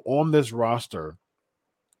of people on this roster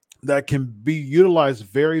that can be utilized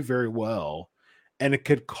very, very well. and it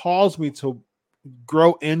could cause me to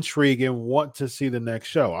grow intrigue and want to see the next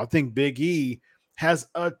show. I think Big E has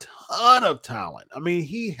a ton of talent. I mean,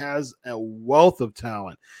 he has a wealth of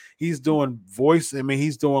talent. He's doing voice. I mean,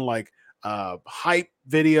 he's doing like hype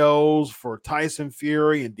videos for Tyson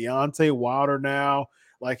Fury and Deontay Wilder now.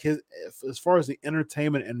 Like as far as the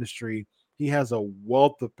entertainment industry, he has a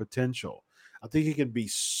wealth of potential. I think he can be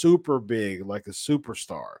super big, like a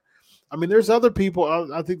superstar. I mean, there's other people.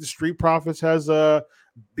 I think the Street Profits has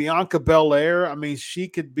Bianca Belair. I mean, she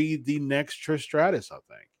could be the next Trish Stratus, I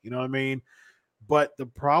think. You know what I mean? But the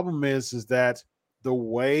problem is that the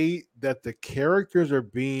way that the characters are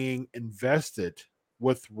being invested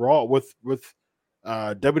with Raw, with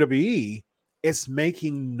WWE, it's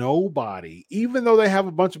making nobody, even though they have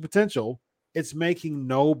a bunch of potential, it's making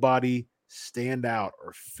nobody stand out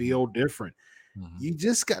or feel different. You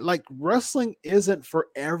just got like wrestling isn't for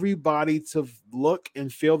everybody to look and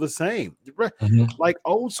feel the same. Like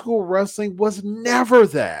old school wrestling was never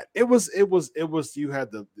that. It was you had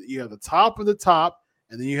the top of the top,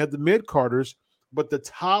 and then you had the mid carders, but the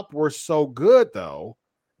top were so good though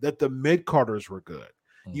that the mid carders were good.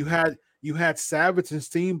 You had Savage and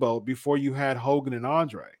Steamboat before you had Hogan and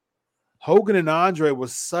Andre. Hogan and Andre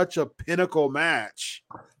was such a pinnacle match.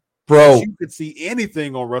 Bro, you could see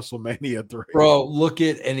anything on WrestleMania 3. Bro, look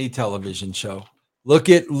at any television show. Look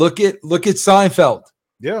at Seinfeld.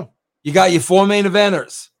 Yeah. You got your 4 main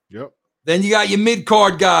eventers. Yep. Then you got your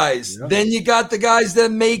mid-card guys. Yep. Then you got the guys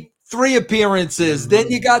that make 3 appearances. Then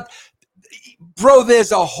you got, bro,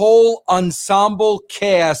 there's a whole ensemble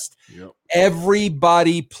cast. Yep.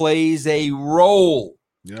 Everybody plays a role.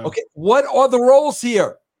 Yeah. Okay, what are the roles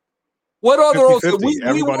here? What are the roles?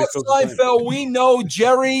 We watch Seinfeld. We know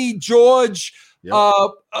Jerry, George,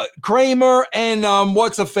 Kramer, and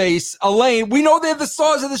what's a face, Elaine. We know they're the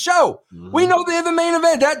stars of the show. We know they're the main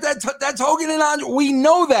event. That's Hogan and Andre. We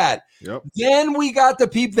know that. Yep. Then we got the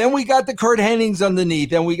people. Then we got the Kurt Hennings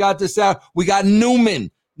underneath, and we got we got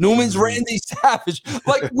Newman. Newman's Randy Savage.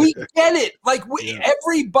 Like, we get it. Like,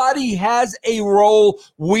 everybody has a role.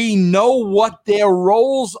 We know what their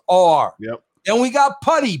roles are. Yep. Then we got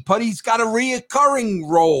Putty. Putty's got a reoccurring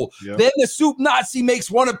role. Yep. Then the Soup Nazi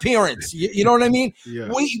makes 1 appearance. You know what I mean? Yeah.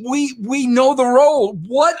 We know the role.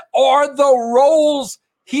 What are the roles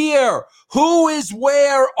here? Who is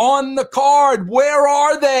where on the card? Where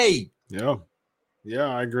are they? Yeah. Yeah,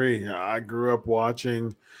 I agree. I grew up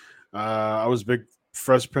watching. I was a big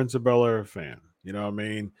Fresh Prince of Bel-Air fan. You know what I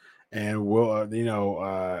mean? And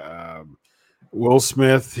Will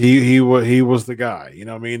Smith, he was the guy, you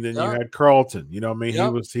know what I mean? Then you had Carlton, you know what I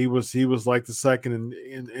mean? He was like the second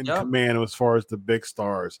in command as far as the big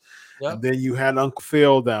stars. And then you had Uncle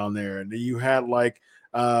Phil down there, and then you had like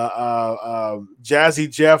Jazzy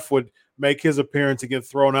Jeff would make his appearance and get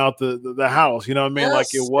thrown out the house, you know what I mean? Yes, like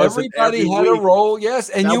it wasn't everybody had a role,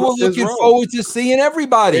 and you were looking forward to seeing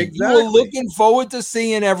everybody. Exactly. You were looking forward to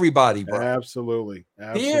seeing everybody, bro. Absolutely.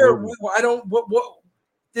 Here, I don't what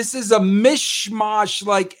this is a mishmash,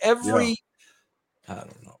 like every I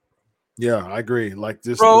don't know. Yeah, I agree. Like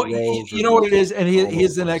this, bro. You know what it is, and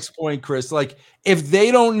here's the next point, Chris. Like, if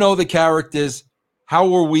they don't know the characters,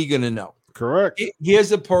 how are we gonna know? Correct.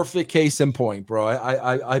 Here's a perfect case in point, bro.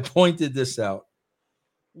 I pointed this out.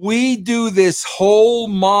 We do this whole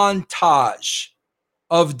montage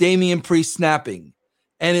of Damian Priest snapping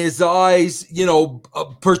and his eyes,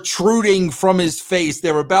 protruding from his face.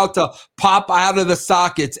 They're about to pop out of the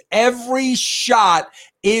sockets. Every shot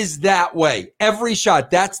is that way. Every shot.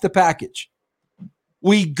 That's the package.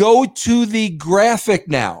 We go to the graphic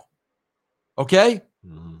now. Okay?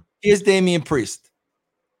 Here's Damian Priest.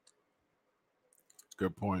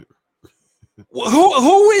 Good point.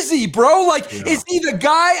 Who is he, bro? Like, is he the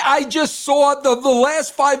guy I just saw the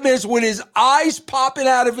last 5 minutes with his eyes popping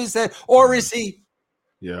out of his head? Or is he...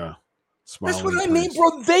 Yeah. That's what I mean,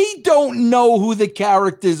 bro. They don't know who the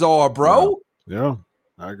characters are, bro. Yeah,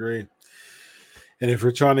 I agree. And if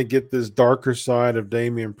you're trying to get this darker side of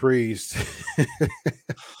Damian Priest,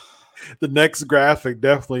 the next graphic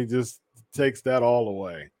definitely just takes that all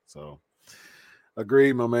away. So,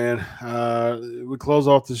 agreed, my man. We close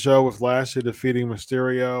off the show with Lashley defeating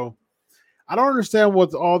Mysterio. I don't understand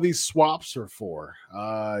what all these swaps are for.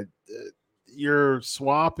 You're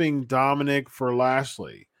swapping Dominic for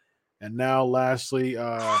Lashley, and now Lashley.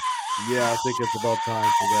 I think it's about time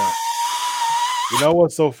for that. You know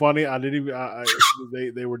what's so funny?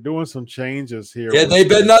 They were doing some changes here. Yeah, they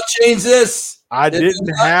better not change this. I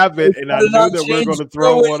didn't have it, and I knew that we were going to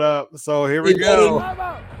throw one up. So here we go. Time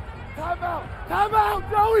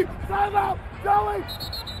out, Joey. Time out, Joey.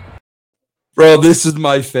 Bro, this is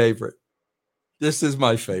my favorite. This is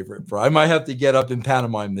my favorite, bro. I might have to get up and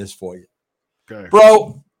pantomime this for you. Okay.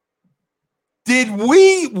 Bro, did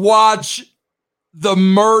we watch the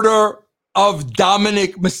murder of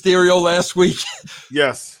Dominic Mysterio last week?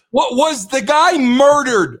 Yes. What was the guy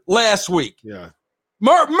murdered last week? Yeah.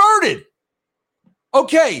 Murdered.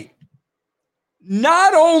 Okay.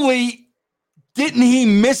 Not only didn't he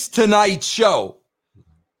miss tonight's show,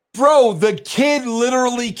 bro, the kid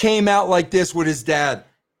literally came out like this with his dad.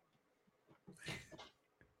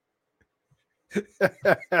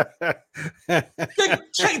 The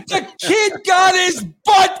kid got his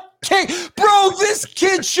butt kicked. Bro, this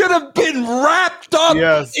kid should have been wrapped up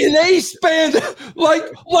in A-Span like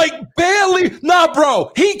barely. Nah,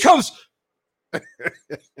 bro, he comes.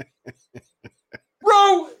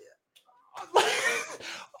 Bro,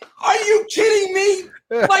 are you kidding me?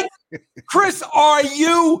 Like, Chris, are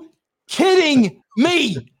you kidding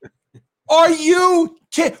me? Are you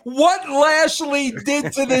kidding? What Lashley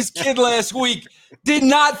did to this kid last week did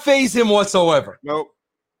not faze him whatsoever. Nope.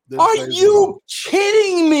 Are you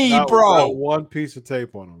kidding me, bro? Not one piece of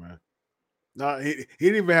tape on him, man. No, he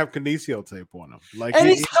didn't even have Kinesio tape on him. Like, and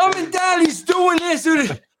he's coming down, he's doing this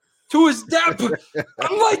to his dad.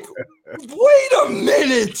 I'm like, wait a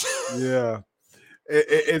minute. Yeah.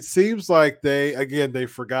 It seems like they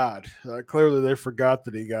forgot. Clearly, they forgot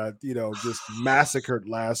that he got, just massacred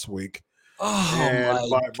last week. Oh,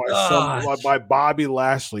 and by Bobby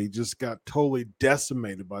Lashley, just got totally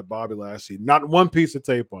decimated by Bobby Lashley. Not one piece of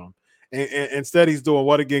tape on him. And instead, he's doing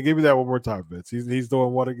what again? Give me that one more time, Vince. He's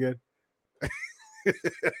doing what again?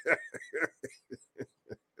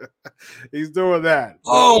 He's doing that.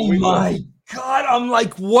 Oh my God! I'm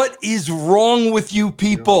like, what is wrong with you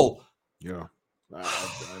people? Yeah.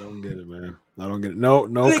 I don't get it, man. I don't get it. No.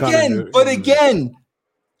 But again,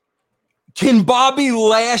 can Bobby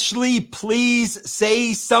Lashley please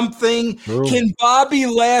say something? True. Can Bobby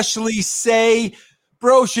Lashley say,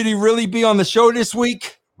 bro, should he really be on the show this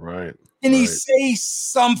week? Right. Can he say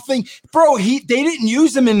something? Bro, they didn't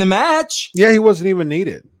use him in the match. Yeah, he wasn't even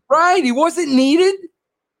needed. Right. He wasn't needed.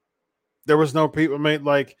 There was no people. I mean,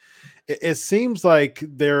 like, it seems like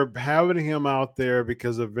they're having him out there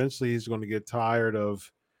because eventually he's going to get tired of,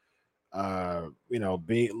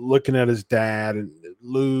 looking at his dad and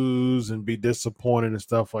lose and be disappointed and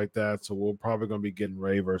stuff like that. So we're probably going to be getting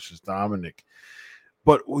Ray versus Dominic.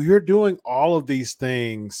 But you're doing all of these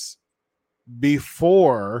things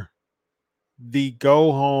before the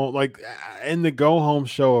go home, like in the go home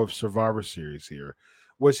show of Survivor Series here,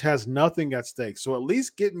 which has nothing at stake. So at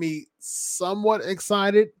least get me somewhat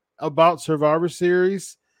excited about Survivor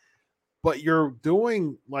Series, but you're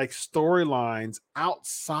doing like storylines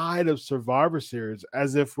outside of Survivor Series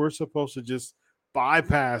as if we're supposed to just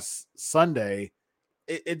bypass Sunday.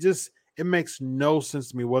 It makes no sense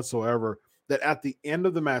to me whatsoever that at the end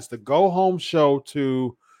of the match, the go home show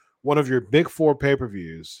to one of your big four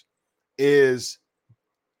pay-per-views is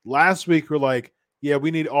last week we're like, yeah,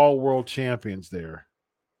 we need all world champions there.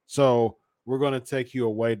 So we're going to take you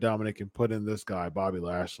away, Dominic, and put in this guy, Bobby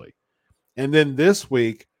Lashley. And then this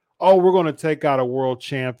week, we're going to take out a world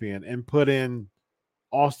champion and put in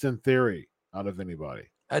Austin Theory out of anybody.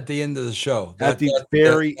 At the end of the show. At the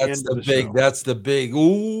very end of the show. That's the big,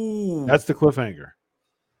 ooh. That's the cliffhanger.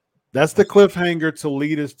 That's the cliffhanger to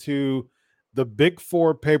lead us to the Big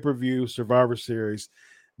Four pay-per-view Survivor Series,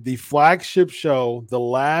 the flagship show, the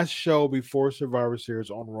last show before Survivor Series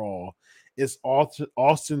on Raw is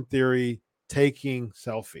Austin Theory taking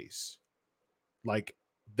selfies. Like,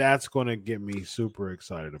 that's going to get me super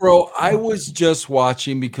excited. Bro, I was just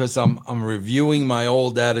watching because I'm reviewing my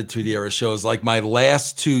old Attitude Era shows, like my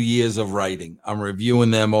last 2 years of writing. I'm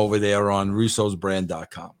reviewing them over there on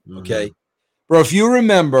russosbrand.com. Okay. Mm-hmm. Bro, if you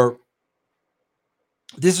remember,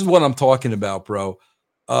 this is what I'm talking about, bro.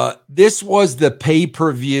 This was the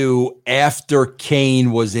pay-per-view after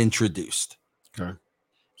Kane was introduced. Okay.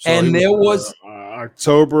 So and there was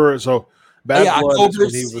October. So October.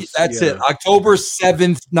 It. October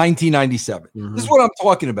 7th, 1997. Mm-hmm. This is what I'm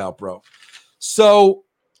talking about, bro. So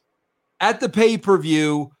at the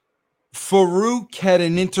pay-per-view, Farouk had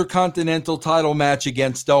an intercontinental title match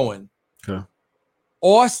against Owen. Okay.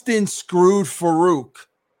 Austin screwed Farouk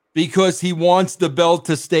because he wants the belt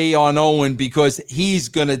to stay on Owen because he's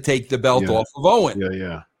going to take the belt off of Owen.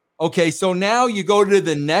 Yeah. Okay, so now you go to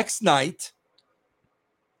the next night.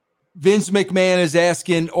 Vince McMahon is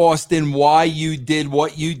asking Austin why you did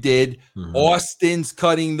what you did. Mm-hmm. Austin's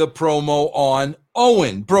cutting the promo on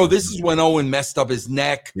Owen, bro, this is when Owen messed up his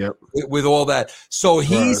neck with all that. So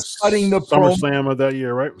he's cutting the promo. SummerSlam of that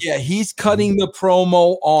year, right? Yeah, he's cutting the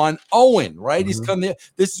promo on Owen, right? He's cutting it.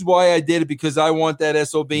 This is why I did it, because I want that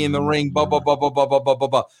SOB in the ring. Blah, blah, blah, blah, blah, blah, blah, blah,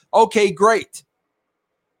 blah. Okay, great.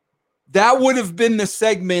 That would have been the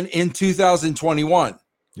segment in 2021.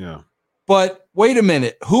 Yeah. But wait a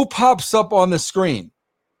minute. Who pops up on the screen?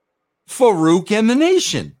 Farouk and the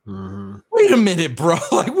Nation. Wait a minute, bro.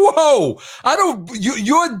 Like, whoa.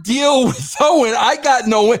 Your deal with Owen, I got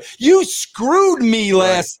no. You screwed me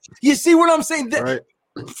last. Right. You see what I'm saying? Right.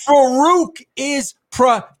 Farouk is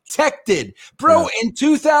protected. Bro, in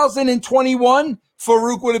 2021,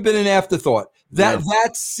 Farouk would have been an afterthought.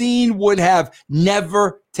 That scene would have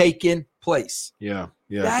never taken place. Yeah.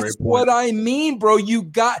 That's what I mean, bro. You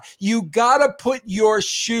got to put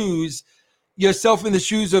yourself in the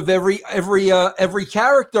shoes of every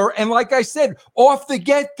character. And like I said, off the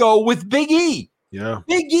get-go with Big E. Yeah.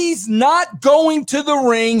 Big E's not going to the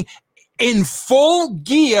ring in full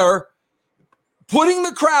gear, putting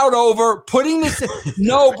the crowd over,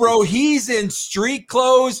 no, bro, he's in street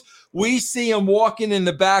clothes. We see him walking in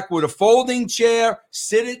the back with a folding chair,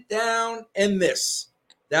 sit it down, and this.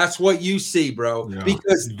 That's what you see, bro,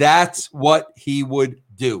 because that's what he would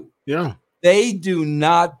do. Yeah. They do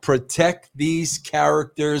not protect these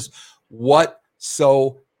characters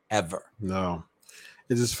whatsoever. No.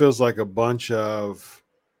 It just feels like a bunch of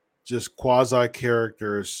just quasi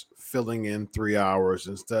characters filling in 3 hours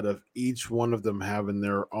instead of each one of them having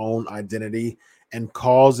their own identity and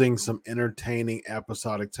causing some entertaining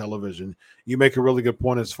episodic television. You make a really good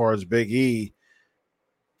point as far as Big E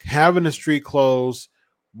having the street clothes.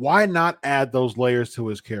 Why not add those layers to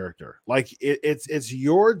his character? Like it's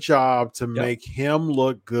your job to make him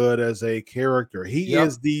look good as a character. He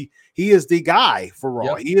is the guy for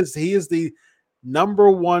Raw. He is the number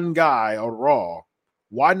one guy on Raw.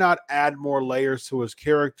 Why not add more layers to his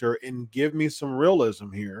character and give me some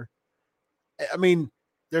realism here? I mean,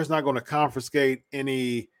 there's not going to confiscate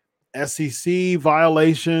any SEC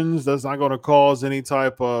violations. That's not going to cause any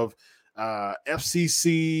type of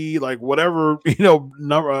FCC, like whatever,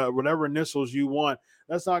 whatever initials you want.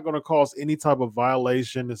 That's not going to cause any type of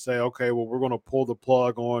violation to say, okay, well, we're going to pull the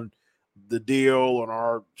plug on the deal on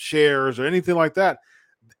our shares or anything like that.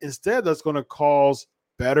 Instead, that's going to cause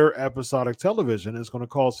better episodic television. It's going to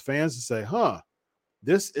cause fans to say,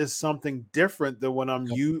 this is something different than when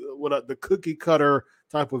the cookie cutter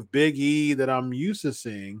type of Big E that I'm used to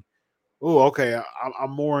seeing. Oh, okay.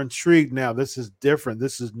 I'm more intrigued now. This is different.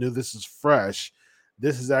 This is new. This is fresh.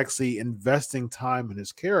 This is actually investing time in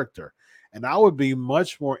his character. And I would be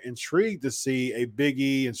much more intrigued to see a Big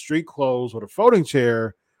E in street clothes with a folding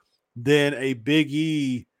chair than a Big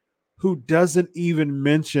E who doesn't even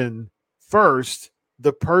mention first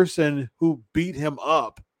the person who beat him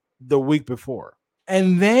up the week before.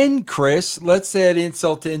 And then, Chris, let's add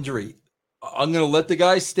insult to injury. I'm going to let the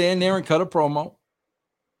guy stand there and cut a promo.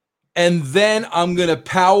 And then I'm going to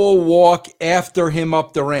power walk after him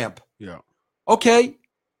up the ramp. Yeah. Okay.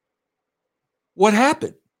 What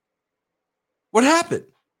happened?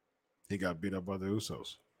 He got beat up by the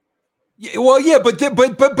Usos. Yeah, well, yeah, but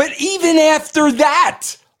even after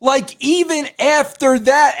that, and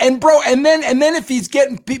then if he's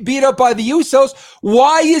getting beat up by the Usos,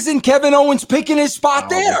 why isn't Kevin Owens picking his spot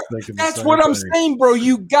there? That's what I'm saying, bro.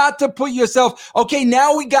 You got to put yourself, okay,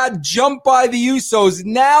 now we got jumped by the Usos.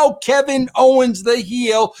 Now Kevin Owens, the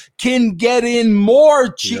heel, can get in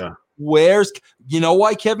more. You know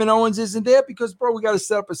why Kevin Owens isn't there? Because, bro, we got to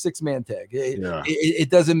set up a 6-man tag. It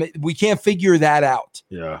doesn't, we can't figure that out.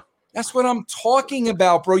 Yeah. That's what I'm talking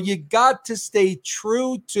about, bro. You got to stay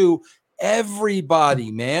true to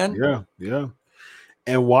everybody, man. Yeah.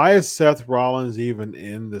 And why is Seth Rollins even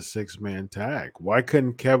in the 6-man tag? Why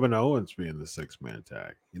couldn't Kevin Owens be in the 6-man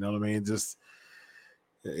tag? You know what I mean? Just,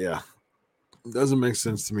 it doesn't make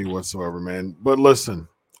sense to me whatsoever, man. But listen,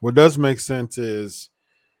 what does make sense is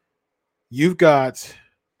you've got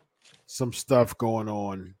some stuff going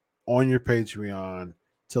on your Patreon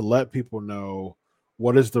to let people know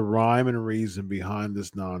what is the rhyme and reason behind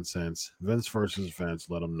this nonsense. Vince versus Vince.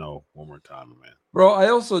 Let them know one more time, man. Bro, I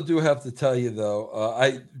also do have to tell you, though,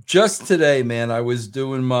 I just today, man, I was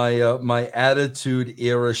doing my my Attitude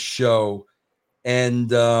Era show.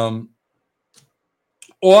 And off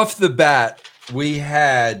the bat, we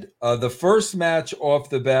had the first match off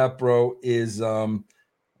the bat, bro, is I'm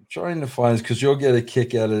trying to find this because you'll get a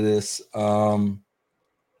kick out of this. The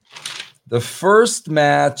first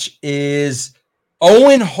match is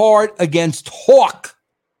Owen Hart against Hawk,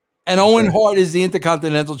 and Owen Hart is the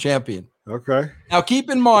Intercontinental Champion. Okay. Now,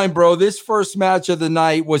 keep in mind, bro, this first match of the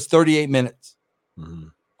night was 38 minutes. Mm-hmm.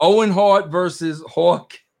 Owen Hart versus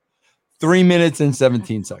Hawk. 3 minutes and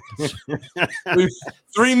 17 seconds.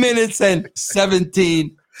 3 minutes and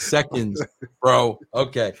 17 seconds, bro.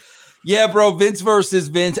 Okay. Yeah, bro. Vince versus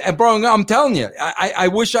Vince. And bro, I'm telling you, I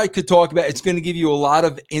wish I could talk about it. It's going to give you a lot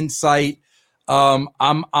of insight. I'm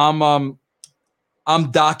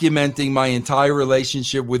documenting my entire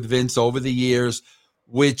relationship with Vince over the years,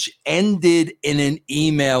 which ended in an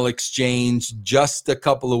email exchange just a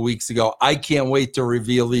couple of weeks ago. I can't wait to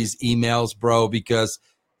reveal these emails, bro, because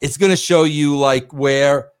it's going to show you like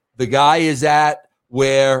where the guy is at,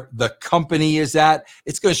 where the company is at.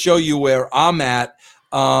 It's going to show you where I'm at.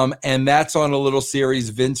 And that's on a little series,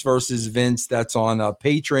 Vince versus Vince. That's on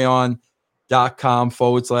patreon.com/Russo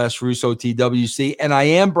TWC. And I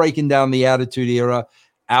am breaking down the Attitude Era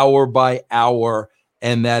hour by hour,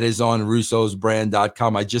 and that is on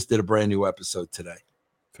russosbrand.com. I just did a brand new episode today.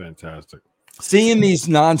 Fantastic. Seeing these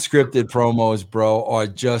non-scripted promos, bro, are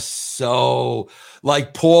just so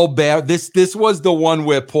like Paul Bearer. This was the one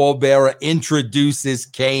where Paul Bearer introduces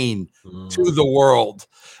Kane to the world.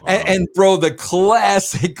 Wow. And bro, the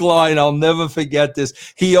classic line, I'll never forget this.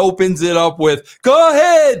 He opens it up with, "Go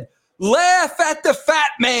ahead, laugh at the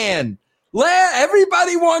fat man.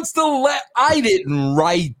 Everybody wants to laugh." I didn't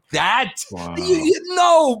write that. Wow.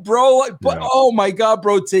 No, bro. Like, but oh my God,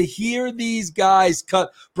 bro, to hear these guys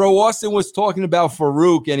cut. Bro, Austin was talking about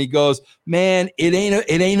Farouk, and he goes, "Man, it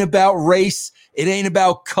ain't about race. It ain't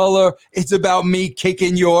about color. It's about me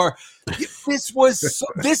kicking your." This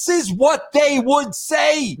is what they would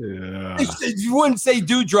say. Yeah. You wouldn't say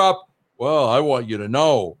Dewdrop. "Well, I want you to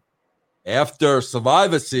know, after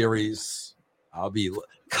Survivor Series, I'll be."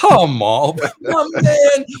 Come on,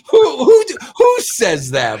 man. Who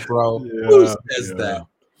says that, bro? Yeah, who says that?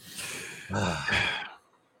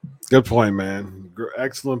 Good point, man.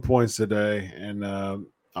 Excellent points today. And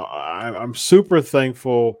I'm super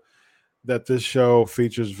thankful that this show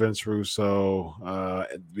features Vince Russo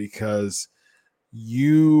because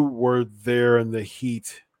you were there in the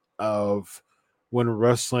heat of when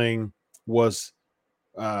wrestling was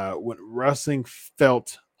when wrestling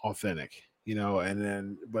felt authentic.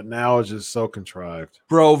 But now it's just so contrived.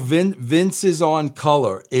 Bro, Vince is on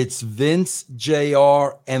color. It's Vince,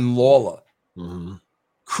 JR, and Lawler. Mm-hmm.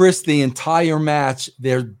 Chris, the entire match,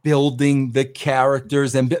 they're building the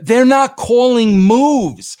characters, and they're not calling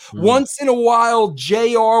moves. Mm-hmm. Once in a while,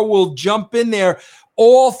 JR will jump in there.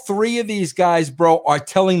 All three of these guys, bro, are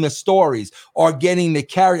telling the stories, are getting the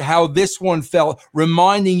character, how this one felt,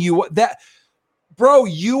 reminding you that... Bro,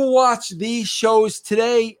 you watch these shows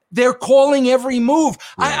today, they're calling every move.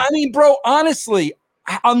 Yeah. I mean, bro, honestly,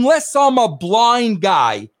 unless I'm a blind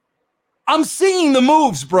guy, I'm seeing the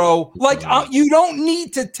moves, bro. Like, you don't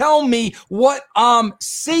need to tell me what I'm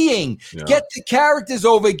seeing. Yeah. Get the characters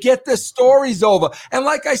over, get the stories over. And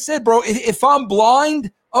like I said, bro, if I'm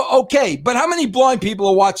blind, okay. But how many blind people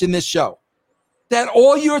are watching this show? That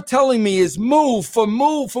all you're telling me is move for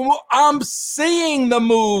move for move. I'm seeing the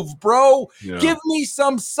move, bro. Yeah. Give me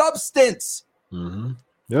some substance. Mm-hmm.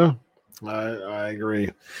 Yeah, I agree.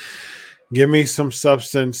 Give me some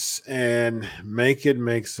substance and make it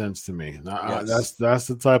make sense to me. Yes. That's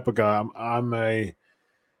the type of guy. I'm a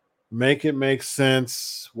make it make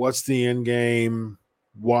sense. What's the end game?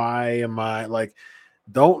 Why am I like?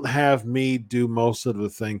 Don't have me do most of the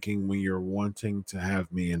thinking when you're wanting to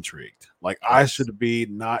have me intrigued. Like I should be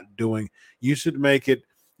not doing. You should make it.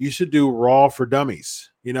 You should do Raw for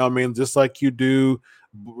dummies. You know what I mean? Just like you do.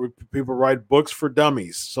 People write books for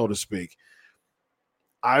dummies, so to speak.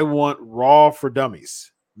 I want Raw for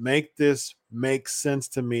dummies. Make this make sense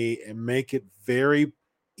to me and make it very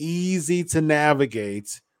easy to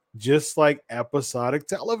navigate. Just like episodic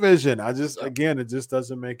television. It just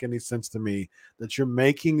doesn't make any sense to me that you're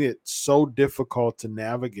making it so difficult to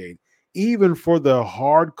navigate. Even for the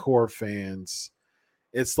hardcore fans,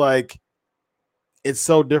 it's like it's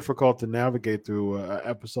so difficult to navigate through an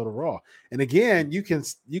episode of Raw. And again, you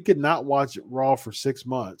could not watch Raw for 6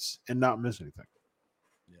 months and not miss anything.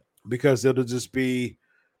 Yeah. Because it'll just be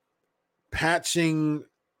patching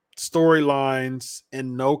storylines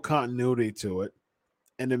and no continuity to it.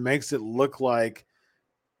 And it makes it look like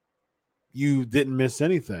you didn't miss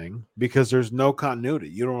anything because there's no continuity.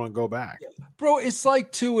 You don't want to go back. Bro, it's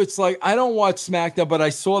like I don't watch SmackDown, but I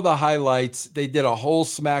saw the highlights. They did a whole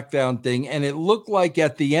SmackDown thing, and it looked like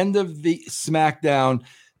at the end of the SmackDown,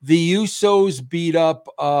 the Usos beat up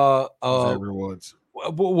Xavier Woods.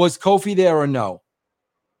 Was Kofi there or no?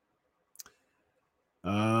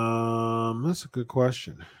 That's a good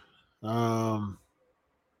question. No.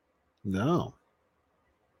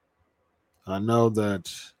 I know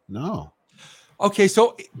that no. Okay,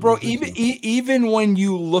 so bro, even when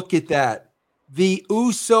you look at that, the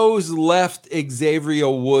Usos left Xavier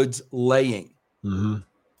Woods laying. Mm-hmm.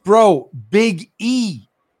 Bro, Big E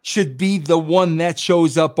should be the one that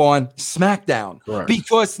shows up on SmackDown. Correct.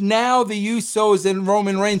 Because now the Usos and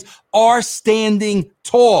Roman Reigns are standing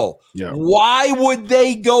tall. Yeah. Why would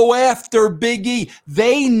they go after Big E?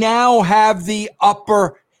 They now have the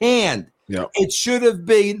upper hand. Yeah. It should have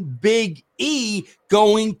been Big E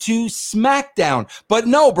going to SmackDown. But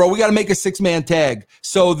no, bro, we got to make a 6-man tag.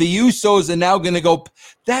 So the Usos are now going to go.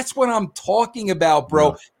 That's what I'm talking about,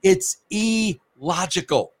 bro. Yeah. It's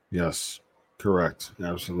illogical. Yes, correct.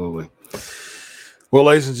 Absolutely. Well,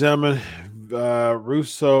 ladies and gentlemen,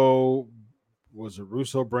 Russo was it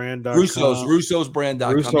RussoBrand.com?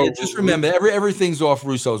 RussosBrand.com. Yeah, just remember, everything's off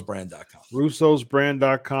RussosBrand.com.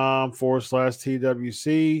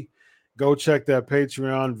 RussosBrand.com/TWC. Go check that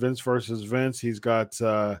Patreon, Vince versus Vince. He's got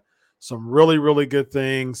some really, really good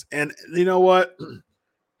things. And you know what?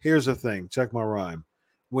 Here's the thing. Check my rhyme.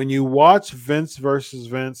 When you watch Vince versus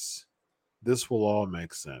Vince, this will all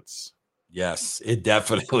make sense. Yes, it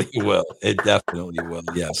definitely will. It definitely will.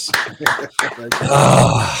 Yes. Thank you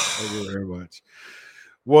very much.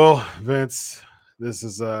 Well, Vince, this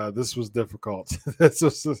was difficult. This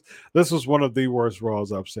was one of the worst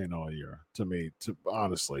Raws I've seen all year. To me,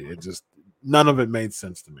 honestly, it just none of it made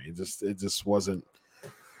sense to me. It just wasn't.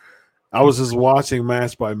 I was just watching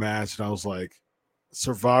match by match, and I was like,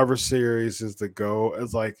 Survivor Series is the go.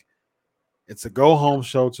 It's like. It's a go-home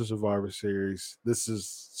show to Survivor Series. This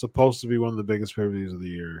is supposed to be one of the biggest pay-per-views of the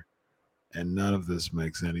year, and none of this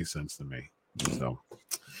makes any sense to me. So,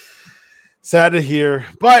 sad to hear.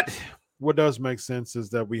 But what does make sense is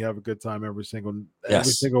that we have a good time every single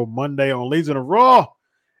Monday on Legion of Raw,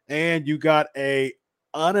 and you got a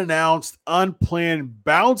unannounced, unplanned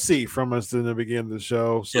bouncy from us in the beginning of the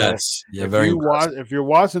show. So yes, yeah, if you're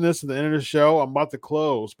watching this at the end of the show, I'm about to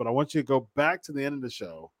close, but I want you to go back to the end of the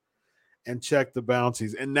show and check the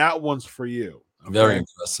bouncies, and that one's for you. Okay? Very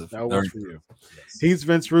impressive. That one's for you. Yes. He's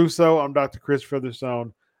Vince Russo. I'm Dr. Chris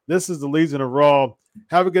Featherstone. This is the Legion of Raw.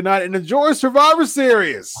 Have a good night and enjoy Survivor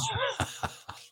Series.